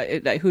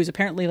who's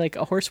apparently like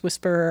a horse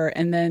whisperer,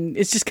 and then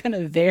it's just kind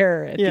of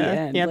there at the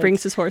end. Yeah, like,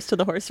 brings his horse to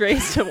the horse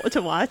race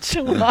to watch.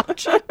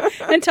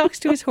 And talks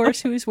to his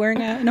horse who's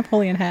wearing a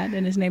Napoleon hat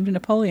and is named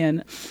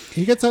Napoleon.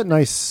 He gets that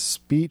nice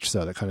speech,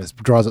 though, that kind of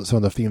draws out some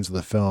of the themes of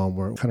the film,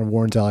 where it kind of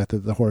warns Alec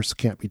that the horse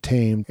can't be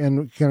tamed, and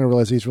we kind of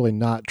realize he's really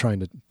not trying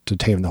to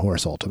tame the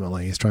horse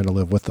ultimately. He's trying to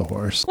live with the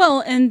horse.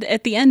 Well, and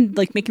at the end,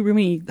 like, Mickey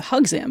Rooney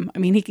hugs him. I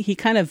mean, he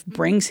kind of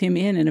brings him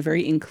in a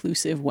very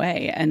inclusive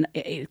way, and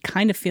it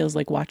kind of feels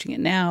like watching it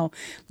now,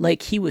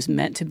 like he was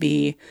meant to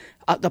be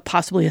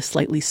possibly a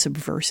slightly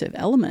subversive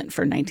element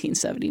for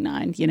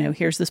 1979.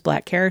 Here's this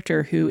black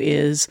character who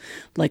is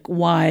like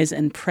wise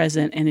and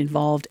present and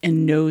involved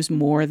and knows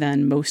more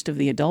than most of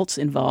the adults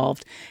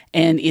involved,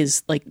 and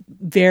is like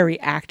very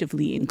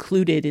actively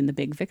included in the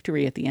big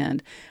victory at the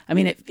end. I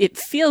mean, it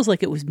feels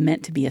like it was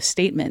meant to be a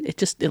statement.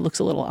 It looks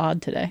a little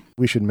odd today.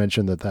 We should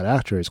mention that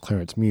actor is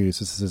Clarence Muse.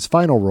 This is his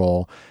final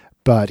role,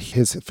 but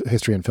his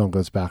history in film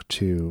goes back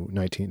to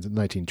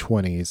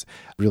 1920s.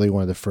 Really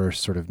one of the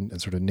first sort of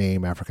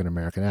name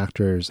African-American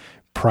actors.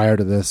 Prior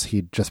to this,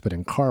 he'd just been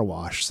in Car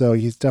Wash. So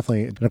he's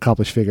definitely an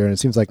accomplished figure, and it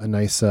seems like a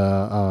nice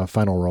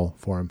final role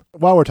for him.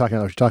 While we're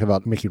talking, we should talk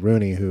about Mickey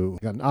Rooney, who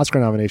got an Oscar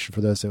nomination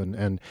for this,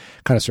 and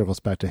kind of circles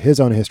back to his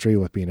own history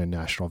with being in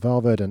National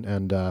Velvet,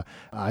 and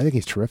I think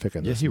he's terrific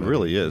in this. Yeah, he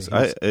really is.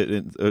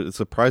 It's a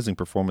surprising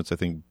performance, I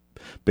think,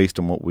 based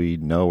on what we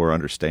know or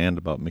understand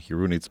about Mickey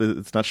Rooney.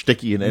 It's not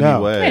sticky in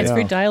any way. Yeah, it's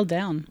very dialed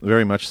down.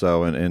 Very much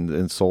so,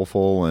 and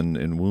soulful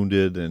and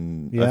wounded,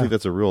 and I think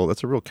that's a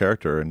real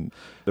character. And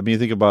I mean, you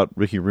think about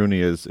Mickey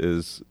Rooney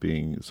as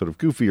being sort of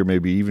goofy, or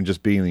maybe even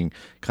just being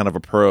kind of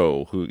a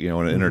pro who,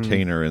 an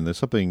entertainer, and there's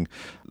something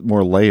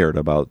more layered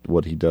about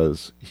what he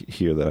does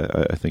here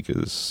that I think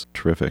is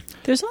terrific.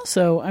 There's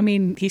also, I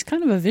mean, he's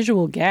kind of a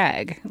visual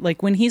gag.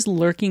 Like when he's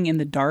lurking in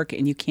the dark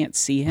and you can't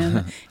see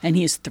him, and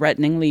he is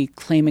threateningly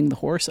claiming the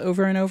horse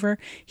over and over,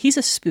 he's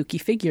a spooky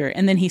figure.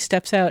 And then he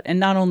steps out, and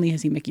not only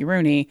is he Mickey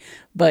Rooney,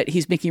 but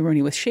he's Mickey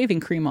Rooney with shaving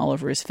cream all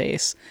over his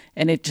face,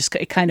 and it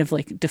kind of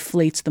like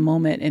deflates the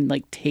moment and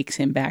like takes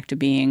him back to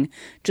being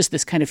just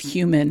this kind of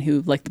human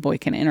who like the boy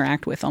can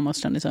interact with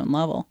almost on his own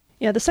level.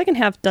 Yeah, the second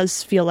half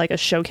does feel like a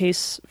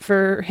showcase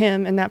for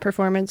him in that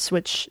performance,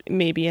 which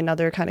may be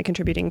another kind of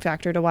contributing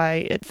factor to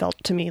why it felt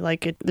to me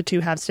like the two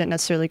halves didn't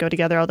necessarily go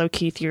together. Although,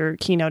 Keith, your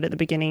keynote at the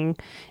beginning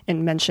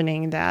in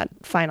mentioning that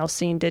final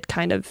scene did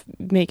kind of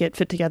make it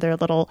fit together a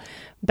little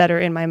better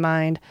in my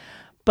mind.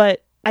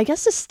 But I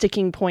guess the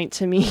sticking point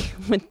to me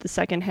with the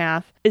second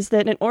half is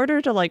that in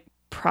order to like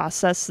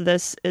process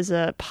this as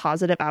a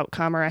positive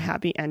outcome or a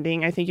happy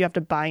ending, I think you have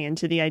to buy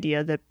into the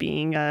idea that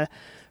being a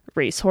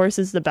racehorse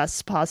is the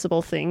best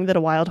possible thing that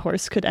a wild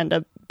horse could end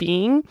up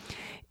being.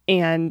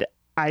 And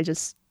I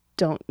just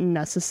don't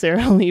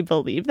necessarily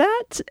believe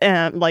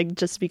that. Like,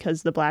 just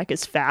because the black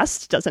is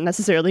fast doesn't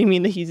necessarily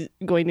mean that he's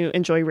going to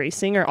enjoy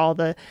racing or all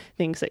the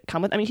things that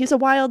come with. I mean, he's a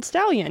wild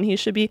stallion. He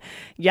should be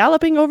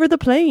galloping over the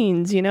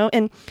plains,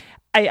 and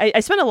I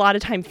spent a lot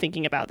of time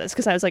thinking about this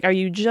because I was like, are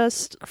you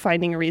just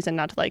finding a reason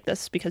not to like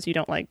this because you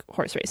don't like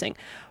horse racing?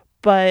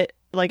 But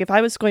like, if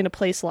I was going to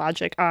place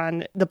logic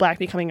on the black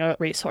becoming a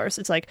racehorse,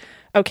 it's like,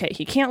 okay,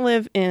 he can't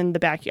live in the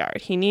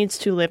backyard. He needs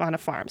to live on a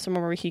farm,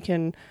 somewhere where he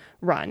can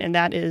run. And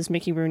that is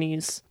Mickey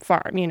Rooney's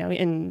farm,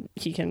 and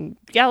he can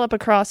gallop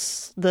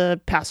across the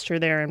pasture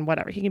there and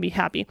whatever. He can be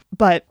happy.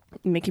 But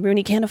Mickey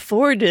Rooney can't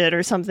afford it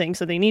or something.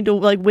 So they need to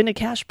like win a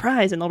cash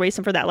prize and they'll race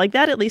him for that. Like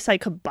that, at least I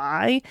could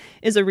buy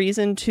is a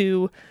reason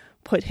to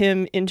put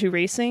him into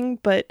racing,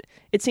 but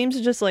it seems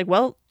to just like,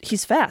 well,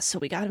 he's fast, so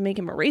we got to make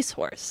him a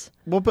racehorse.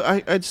 Well, but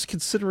I just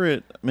consider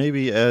it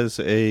maybe as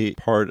a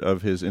part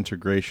of his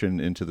integration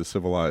into the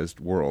civilized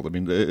world. I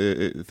mean,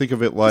 think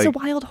of it like... He's a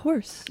wild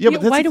horse. Yeah,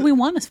 but why do we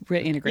want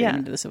to integrate him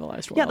into the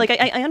civilized world? Yeah, like I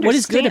understand. What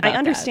is good about I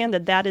understand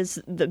that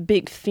is the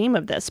big theme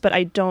of this, but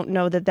I don't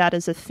know that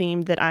is a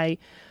theme that I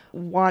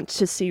want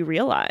to see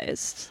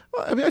realized.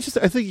 Well, I mean, I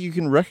think you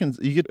can reckon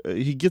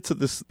he gets at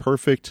this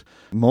perfect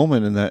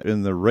moment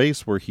in the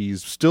race where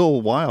he's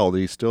still wild,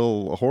 he's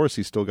still a horse,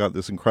 he's still got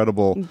this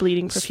incredible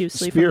bleeding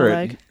profusely spirit. from the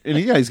leg. And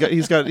yeah,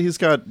 he's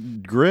got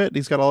grit,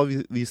 he's got all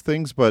of these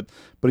things, but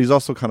he's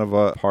also kind of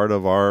a part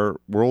of our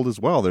world as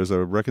well. There's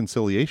a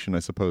reconciliation, I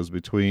suppose,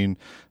 between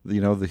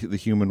the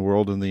human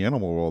world and the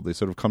animal world. They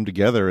sort of come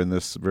together in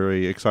this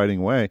very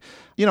exciting way.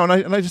 And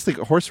I just think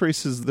horse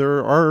races,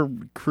 there are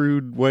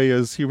crude way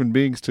as human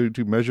beings to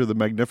measure the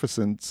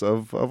magnificence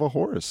of a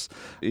horse.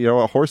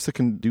 A horse that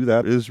can do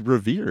that is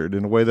revered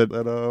in a way that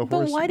a horse.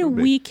 But why do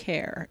we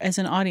care as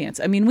an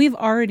audience? I mean, we've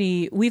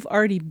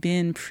already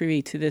been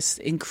privy to this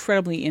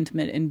incredibly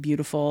intimate and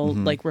beautiful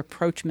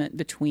rapprochement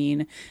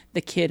between the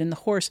kid and the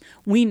horse.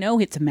 We know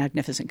it's a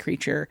magnificent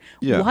creature.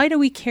 Yeah. Why do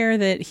we care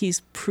that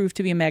he's proved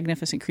to be a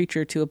magnificent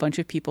creature to a bunch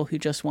of people who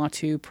just want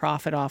to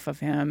profit off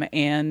of him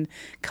and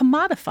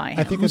commodify him?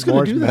 I think it's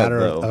more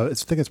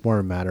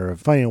a matter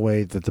of finding a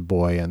way that the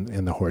boy and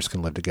the horse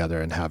can live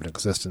together and have an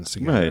existence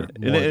together.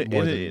 Right,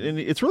 and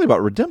it's really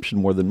about redemption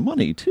more than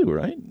money too,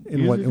 right?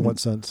 In what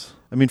sense?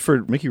 I mean,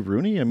 for Mickey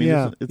Rooney, I mean,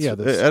 I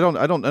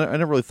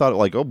never really thought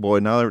like, oh boy,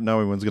 now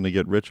everyone's going to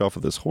get rich off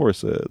of this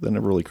horse. That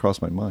never really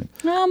crossed my mind.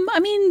 I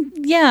mean,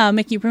 yeah,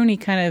 Mickey Rooney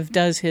kind of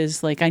does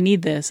his like, I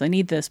need this,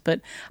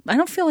 but I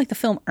don't feel like the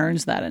film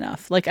earns that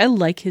enough. Like, I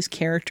like his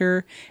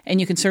character,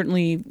 and you can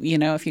certainly,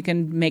 if you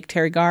can make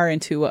Terry Garr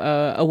into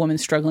a woman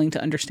struggling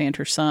to understand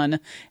her son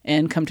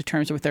and come to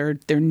terms with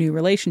their new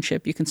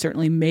relationship, you can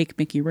certainly make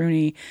Mickey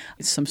Rooney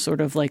some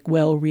sort of like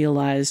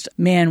well-realized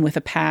man with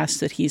a past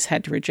that he's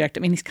had to reject.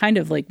 I mean, he's kind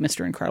of like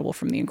Mr. Incredible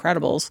from The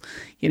Incredibles,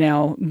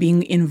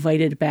 being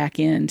invited back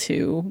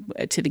into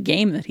the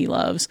game that he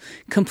loves,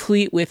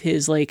 complete with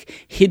his like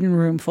hidden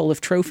room full of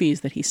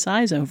trophies that he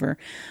sighs over.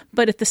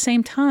 But at the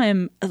same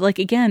time, like,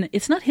 again,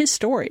 it's not his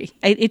story.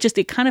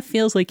 It kind of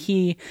feels like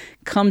he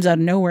comes out of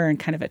nowhere and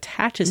kind of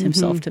attaches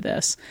himself to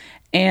this.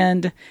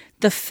 And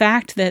the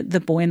fact that the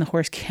boy and the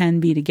horse can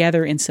be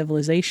together in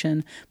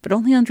civilization, but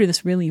only under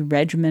this really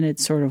regimented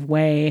sort of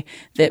way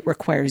that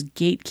requires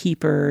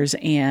gatekeepers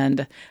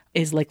and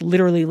is like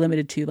literally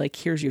limited to like,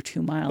 here's your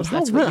 2 miles.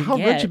 But how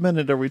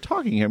regimented are we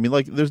talking here? I mean,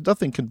 like, there's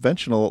nothing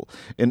conventional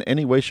in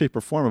any way, shape,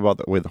 or form about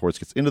the way the horse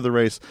gets into the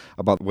race,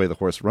 about the way the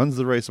horse runs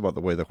the race, about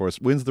the way the horse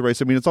wins the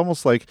race. I mean, it's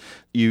almost like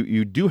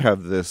you do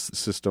have this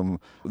system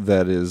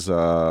that is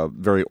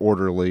very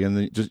orderly,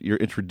 and you're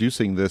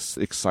introducing this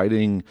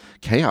exciting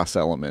chaos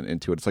element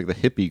into it. It's like the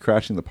hippie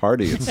crashing the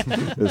party. It's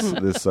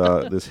this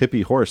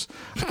hippie horse.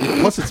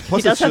 Plus,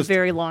 he does have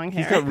very long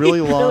hair. He's got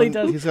really long. He really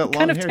does. He's got long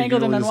kind of hair.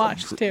 tangled and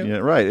unwashed too. Yeah,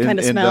 right. Kind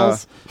of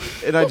smells.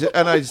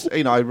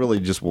 I really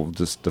just will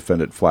just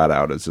defend it flat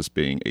out as just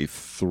being a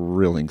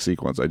thrilling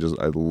sequence. I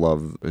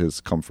love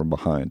his come from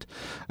behind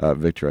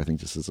victory. I think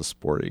just as a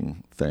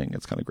sporting thing,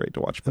 it's kind of great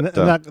to watch. But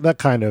that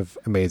kind of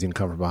amazing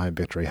come from behind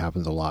victory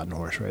happens a lot in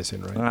horse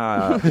racing,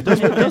 right?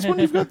 That's when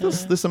you've got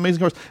this amazing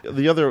horse.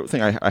 The other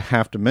thing I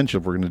have to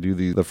mention, if we're going to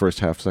do the first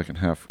half, second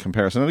half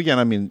comparison, and again,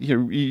 I mean,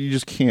 you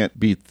just can't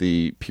beat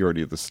the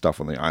purity of the stuff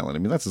on the island. I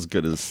mean, that's as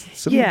good as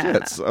cinema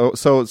gets.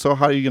 So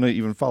how are you going to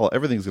even follow?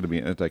 Everything's going to be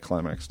an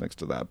anticlimax next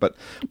to that. But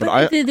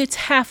it's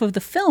half of the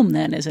film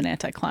then is an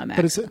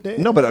anticlimax.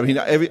 But I mean,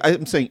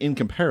 I'm saying in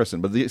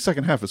comparison, but the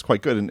second half is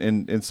quite good,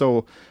 and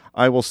so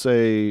I will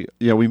say,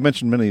 we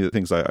mentioned many of the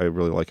things I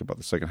really like about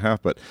the second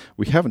half, but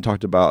we haven't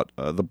talked about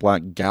the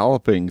black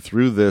galloping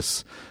through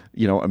this,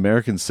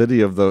 American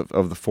city of the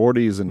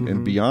 40s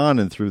and beyond,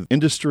 and through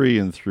industry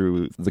and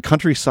through the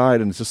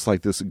countryside, and it's just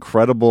like this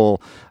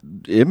incredible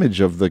image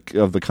of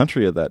the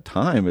country at that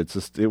time. It's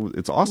just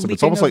it's awesome.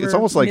 It's almost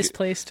like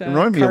misplaced cars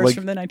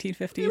from the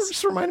 1950s. It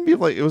just reminded me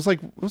of it was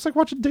like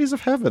watching Days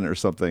of Heaven or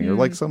something, or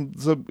like some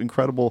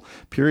incredible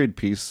period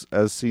piece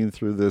as seen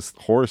through this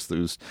horse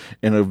who's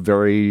in a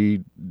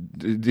very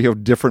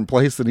different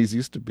place than he's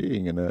used to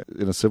being in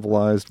a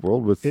civilized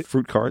world with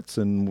fruit carts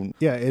and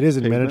it is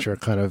in miniature,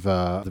 kind of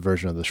the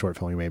version of the short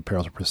film you made,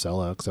 Perils of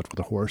Priscilla, except for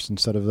the horse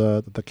instead of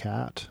the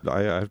cat.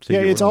 I have to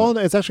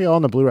it's actually all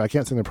on the Blu-ray. I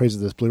can't sing the praises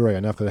of this Blu-ray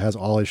enough because it has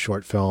all his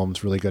short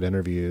films, really good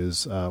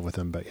interviews with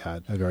him. But yeah,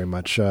 very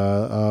much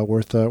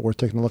worth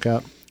taking a look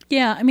at.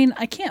 Yeah, I mean,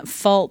 I can't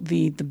fault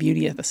the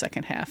beauty of the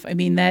second half. I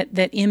mean,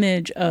 that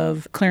image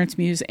of Clarence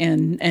Muse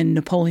and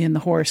Napoleon the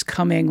horse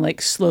coming,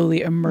 like, slowly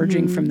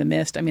emerging from the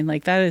mist. I mean,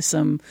 like, that is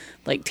some,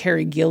 like,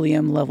 Terry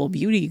Gilliam level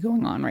beauty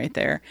going on right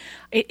there.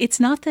 It's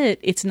not that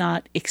it's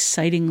not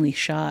excitingly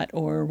shot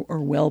or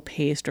well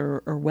paced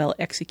or well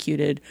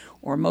executed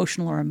or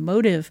emotional or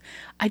emotive.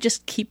 I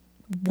just keep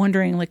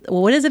wondering, like,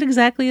 well, what is it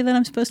exactly that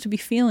I'm supposed to be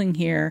feeling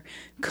here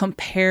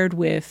compared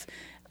with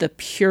the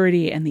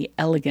purity and the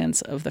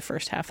elegance of the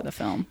first half of the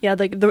film. Yeah,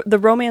 like the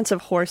romance of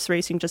horse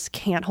racing just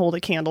can't hold a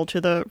candle to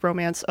the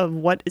romance of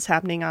what is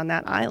happening on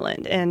that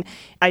island. And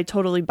I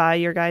totally buy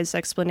your guys'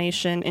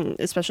 explanation, and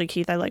especially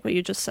Keith, I like what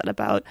you just said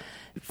about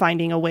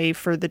finding a way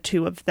for the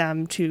two of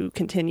them to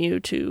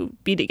continue to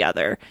be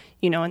together,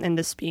 and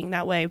this being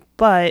that way.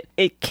 But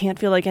it can't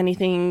feel like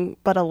anything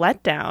but a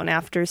letdown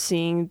after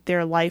seeing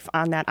their life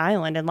on that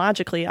island. And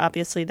logically,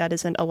 obviously, that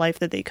isn't a life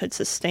that they could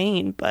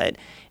sustain, but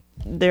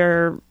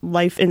their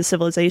life in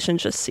civilization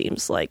just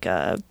seems like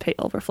a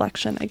pale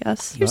reflection, I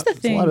guess. Here's the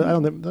thing.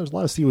 There's a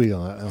lot of seaweed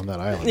on that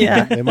island.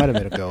 Yeah. They might have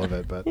made a go of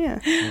it, but...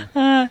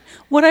 Yeah.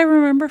 What I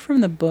remember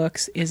from the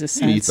books is a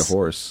sense... You eat the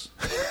horse.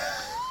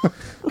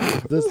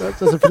 That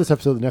does it for this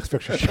episode of the Next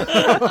Picture Show.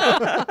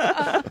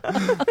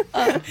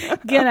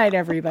 Good night,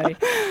 everybody.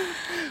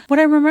 What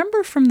I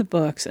remember from the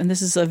books, and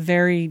this is a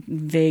very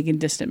vague and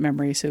distant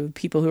memory, so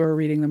people who are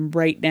reading them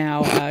right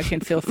now can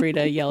feel free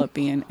to yell at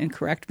me and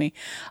correct me.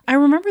 I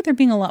remember there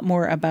being a lot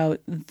more about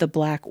the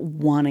Black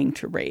wanting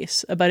to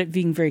race, about it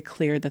being very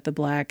clear that the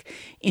Black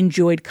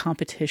enjoyed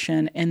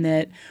competition and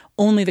that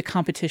only the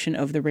competition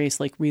of the race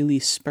really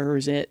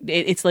spurs it.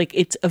 It's like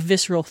it's a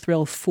visceral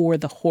thrill for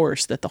the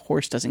horse that the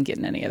horse doesn't get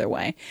in any other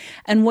way.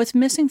 And what's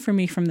missing for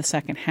me from the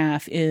second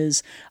half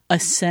is a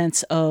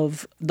sense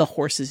of the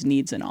horse's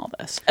needs in all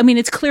this. I mean,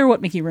 it's clear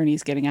what Mickey Rooney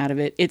is getting out of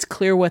it. It's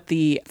clear what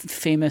the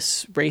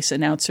famous race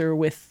announcer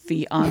with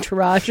the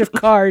entourage of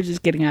cars is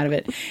getting out of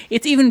it.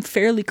 It's even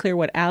fairly clear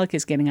what Alec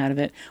is getting out of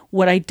it.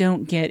 What I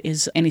don't get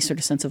is any sort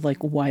of sense of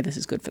why this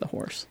is good for the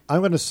horse.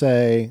 I'm going to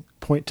say,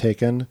 point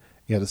taken.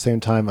 Yeah, at the same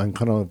time, I'm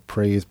going to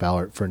praise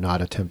Ballard for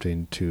not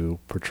attempting to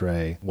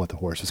portray what the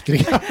horse is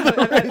getting out of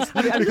the race,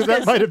 because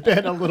that might have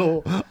been a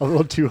little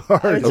too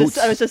hard.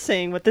 I was just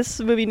saying what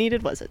this movie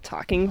needed was a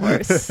talking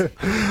horse.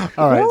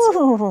 All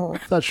right,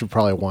 that should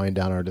probably wind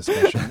down our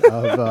discussion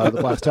of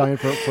the Black Stallion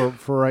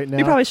for right now.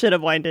 We probably should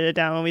have winded it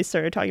down when we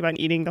started talking about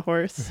eating the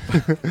horse.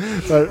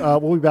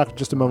 But we'll be back in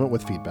just a moment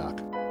with feedback.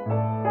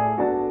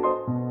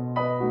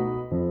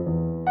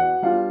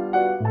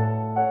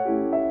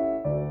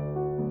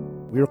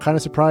 We were kind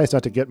of surprised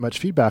not to get much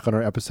feedback on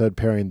our episode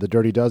pairing The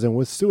Dirty Dozen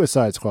with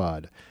Suicide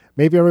Squad.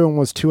 Maybe everyone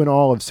was too in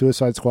awe of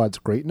Suicide Squad's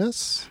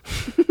greatness.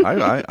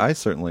 I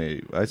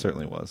certainly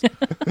was.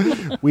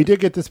 We did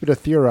get this bit of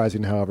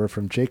theorizing, however,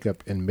 from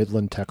Jacob in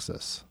Midland,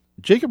 Texas.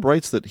 Jacob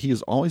writes that he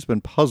has always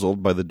been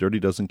puzzled by the Dirty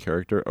Dozen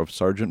character of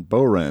Sergeant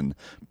Boren,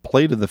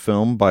 played in the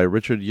film by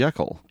Richard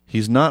Yeckel.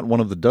 He's not one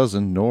of the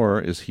dozen, nor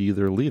is he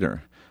their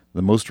leader.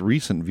 The most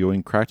recent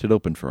viewing cracked it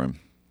open for him.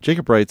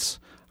 Jacob writes,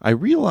 I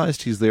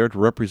realized he's there to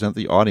represent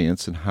the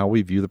audience and how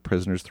we view the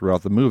prisoners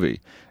throughout the movie.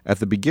 At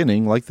the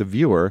beginning, like the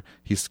viewer,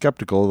 he's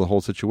skeptical of the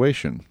whole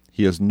situation.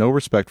 He has no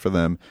respect for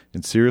them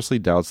and seriously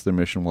doubts their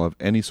mission will have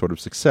any sort of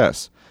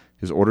success.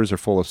 His orders are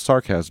full of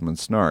sarcasm and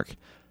snark.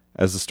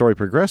 As the story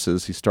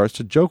progresses, he starts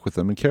to joke with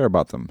them and care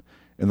about them.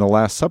 In the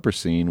Last Supper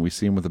scene, we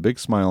see him with a big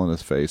smile on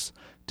his face,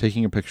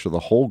 taking a picture of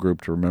the whole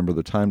group to remember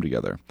their time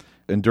together.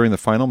 And during the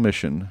final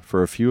mission,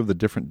 for a few of the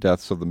different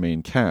deaths of the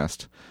main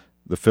cast,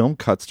 the film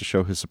cuts to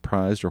show his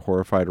surprised or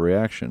horrified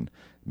reaction,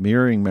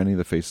 mirroring many of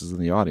the faces in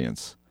the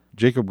audience.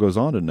 Jacob goes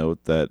on to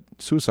note that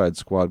Suicide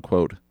Squad,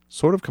 quote,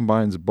 sort of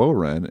combines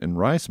Boren and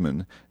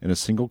Reisman in a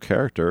single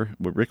character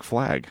with Rick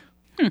Flag.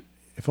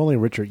 If only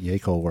Richard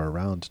Yackel were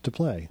around to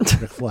play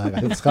Rick Flag. I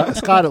think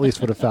Scott at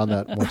least would have found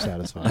that more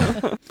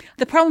satisfying.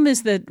 The problem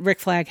is that Rick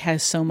Flag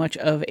has so much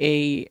of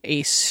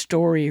a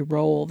story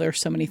role.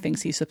 There's so many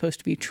things he's supposed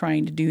to be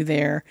trying to do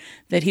there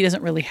that he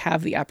doesn't really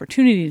have the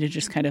opportunity to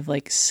just kind of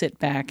sit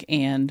back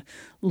and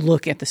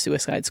look at the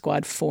Suicide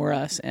Squad for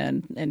us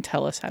and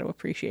tell us how to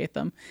appreciate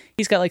them.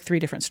 He's got 3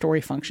 different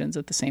story functions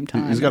at the same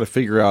time. He's got to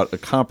figure out a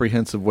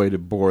comprehensive way to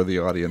bore the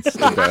audience to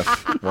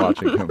death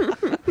watching him.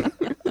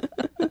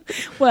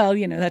 Well,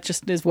 that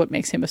just is what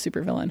makes him a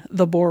supervillain,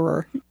 the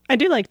borer. I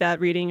do like that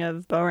reading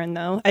of Boren,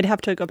 though. I'd have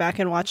to go back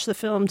and watch the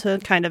film to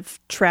kind of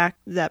track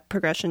that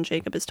progression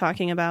Jacob is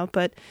talking about,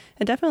 but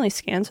it definitely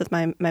scans with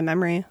my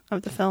memory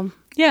of the film.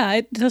 Yeah,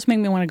 it does make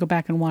me want to go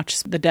back and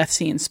watch the death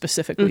scenes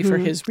specifically for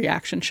his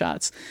reaction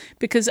shots.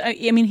 Because,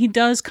 I mean, he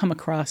does come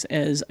across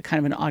as kind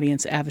of an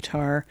audience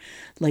avatar.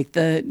 He's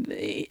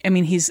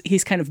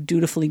kind of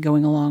dutifully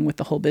going along with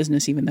the whole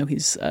business, even though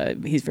he's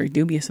very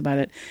dubious about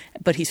it.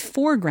 But he's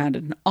foregrounded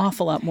an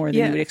awful lot more than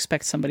you would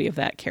expect somebody of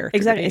that character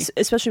exactly, to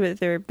be. Especially with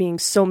there being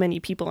so many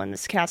people in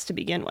this cast to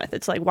begin with.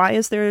 It's why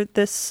is there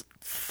this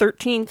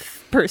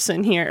 13th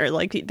person here?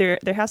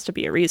 There has to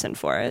be a reason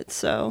for it,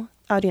 so...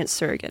 Audience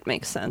surrogate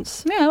makes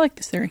sense. Yeah, I like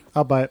this theory.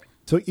 I'll buy it.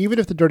 So even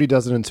if The Dirty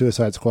Dozen and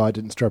Suicide Squad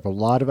didn't stir up a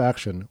lot of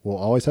action, we'll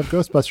always have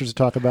Ghostbusters to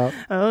talk about.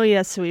 Oh,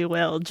 yes, we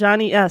will.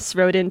 Johnny S.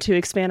 wrote in to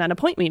expand on a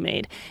point we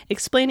made,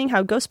 explaining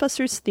how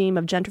Ghostbusters' theme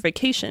of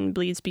gentrification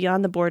bleeds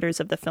beyond the borders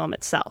of the film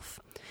itself.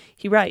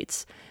 He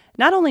writes,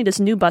 not only does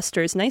New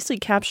Busters nicely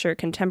capture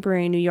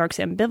contemporary New York's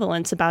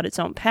ambivalence about its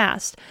own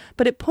past,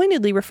 but it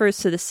pointedly refers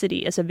to the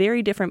city as a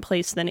very different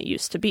place than it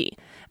used to be.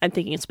 I'm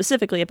thinking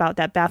specifically about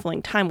that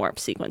baffling time warp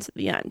sequence at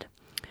the end.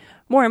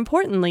 More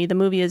importantly, the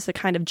movie is the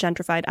kind of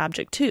gentrified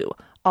object too,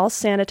 all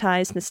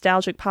sanitized,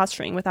 nostalgic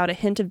posturing without a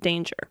hint of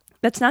danger.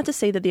 That's not to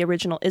say that the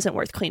original isn't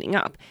worth cleaning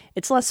up.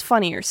 It's less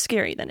funny or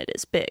scary than it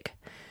is big.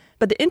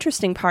 But the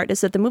interesting part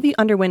is that the movie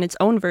underwent its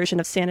own version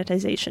of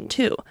sanitization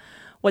too.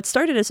 What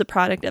started as a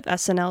product of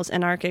SNL's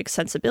anarchic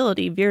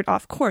sensibility veered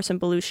off course when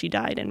Belushi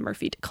died and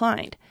Murphy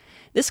declined.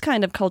 This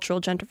kind of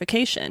cultural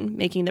gentrification,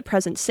 making the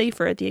present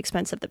safer at the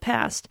expense of the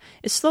past,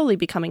 is slowly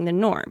becoming the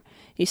norm.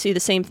 You see the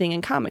same thing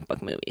in comic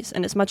book movies,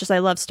 and as much as I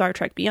love Star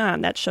Trek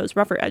Beyond, that show's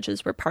rougher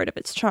edges were part of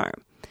its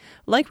charm.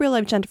 Like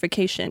real-life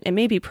gentrification, it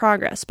may be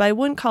progress, but I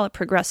wouldn't call it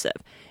progressive,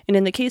 and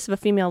in the case of a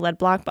female-led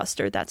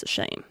blockbuster, that's a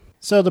shame.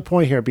 So the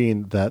point here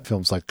being that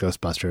films like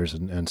Ghostbusters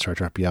and Star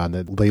Trek Beyond,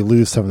 that they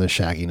lose some of the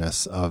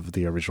shagginess of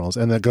the originals,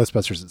 and that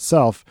Ghostbusters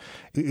itself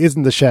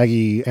isn't the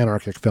shaggy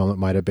anarchic film it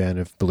might have been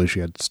if Belushi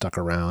had stuck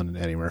around and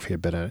Eddie Murphy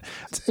had been in it.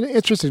 It's an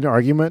interesting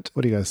argument.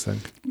 What do you guys think?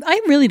 I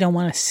really don't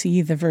want to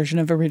see the version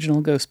of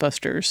original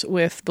Ghostbusters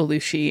with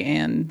Belushi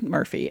and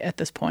Murphy at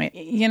this point.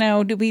 You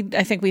know,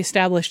 I think we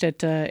established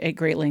at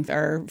great length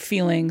our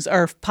feelings,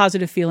 our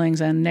positive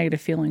feelings and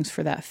negative feelings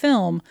for that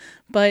film.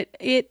 But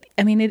it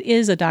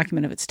is a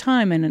document of its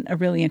time in a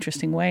really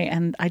interesting way.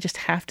 And I just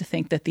have to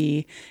think that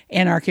the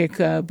anarchic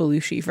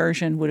Belushi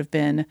version would have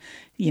been,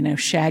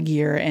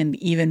 shaggier and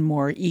even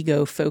more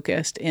ego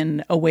focused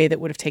in a way that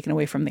would have taken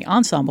away from the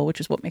ensemble,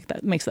 which is what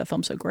makes that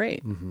film so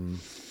great. Mm-hmm.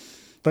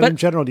 But in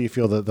general, do you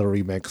feel that the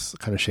remakes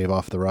kind of shave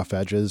off the rough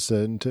edges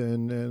and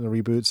the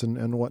reboots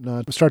and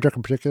whatnot? Star Trek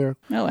in particular?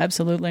 Oh,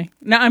 absolutely.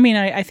 No,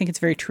 I think it's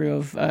very true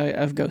of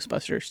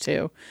Ghostbusters,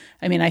 too.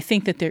 I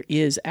think that there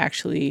is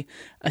actually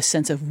a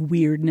sense of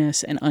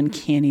weirdness and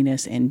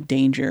uncanniness and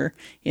danger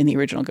in the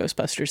original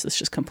Ghostbusters that's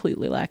just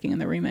completely lacking in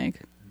the remake.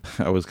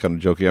 I was kind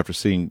of joking after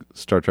seeing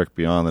Star Trek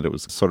Beyond that it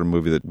was the sort of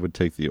movie that would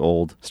take the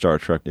old Star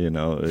Trek, give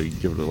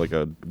it like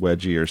a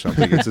wedgie or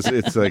something.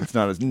 It's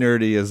not as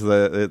nerdy as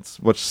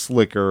it's much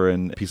slicker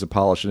and a piece of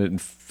polish in it,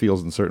 and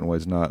feels in certain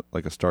ways not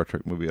like a Star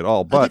Trek movie at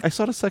all. But I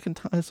saw it a second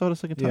time.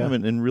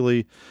 And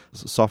really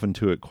softened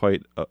to it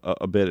quite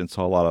a bit, and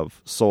saw a lot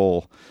of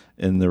soul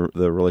in the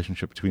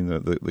relationship between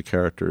the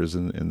characters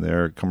and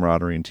their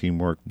camaraderie and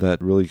teamwork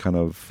that really kind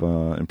of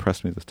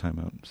impressed me this time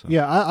out. So.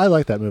 Yeah, I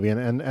like that movie.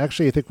 And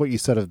actually, I think what you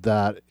said of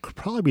that could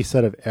probably be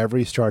said of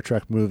every Star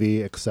Trek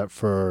movie except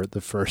for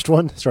the first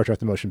one, Star Trek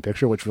the Motion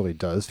Picture, which really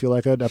does feel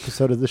like an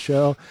episode of the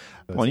show.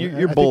 Well,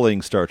 you're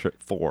bullying Star Trek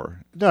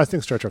 4. No, I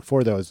think Star Trek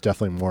 4, though, is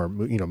definitely more,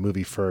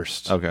 movie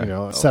first. Okay.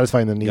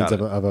 Satisfying the needs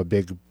of a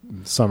big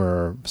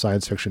summer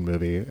science fiction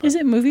movie. Is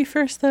it movie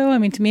first, though?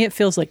 To me, it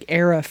feels like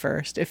era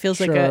first. It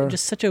feels like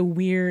just such a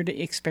weird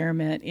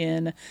experiment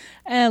in,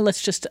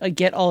 let's just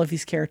get all of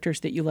these characters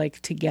that you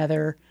like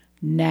together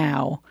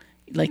now,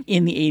 like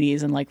in the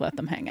 80s, and let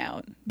them hang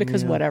out.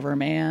 Because whatever,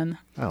 man.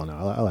 I don't know.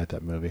 I like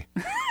that movie.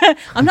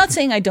 I'm not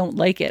saying I don't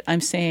like it.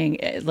 I'm saying,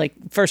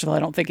 first of all, I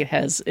don't think it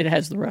has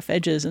the rough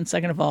edges, and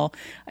second of all,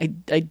 I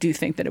do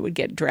think that it would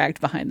get dragged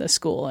behind the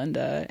school and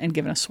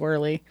given a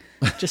swirly.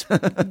 Just,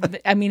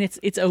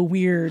 it's a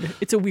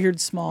weird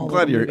small. I'm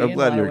glad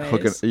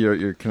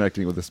you're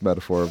connecting with this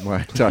metaphor of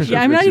mine.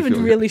 Yeah, I'm not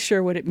even really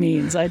sure what it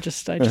means. I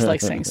just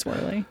like saying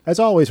swirly. As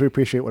always, we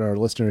appreciate when our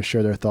listeners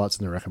share their thoughts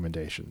and their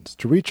recommendations.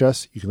 To reach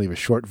us, you can leave a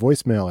short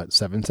voicemail at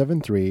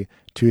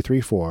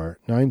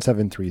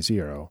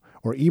 773-234-9730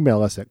 or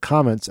email us at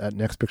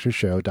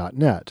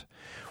comments@nextpictureshow.net.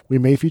 We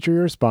may feature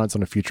your response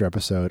on a future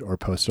episode or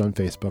post it on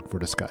Facebook for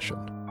discussion.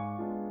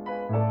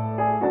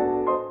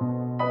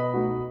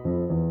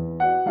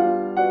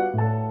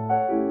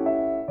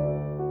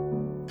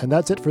 And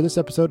that's it for this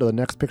episode of The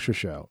Next Picture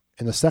Show.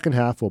 In the second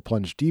half, we'll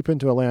plunge deep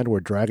into a land where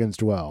dragons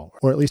dwell,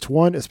 or at least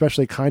one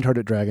especially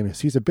kind-hearted dragon who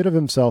sees a bit of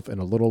himself in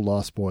a little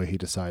lost boy he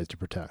decides to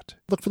protect.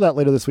 Look for that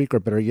later this week, or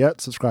better yet,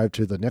 subscribe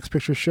to The Next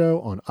Picture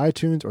Show on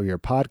iTunes or your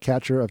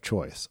podcatcher of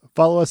choice.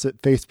 Follow us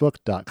at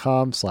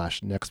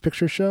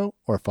facebook.com/nextpictureshow,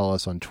 or follow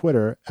us on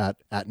Twitter at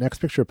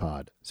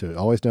nextpicturepod, so you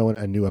always know when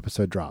a new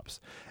episode drops.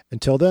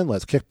 Until then,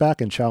 let's kick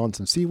back and challenge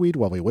some seaweed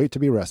while we wait to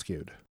be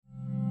rescued.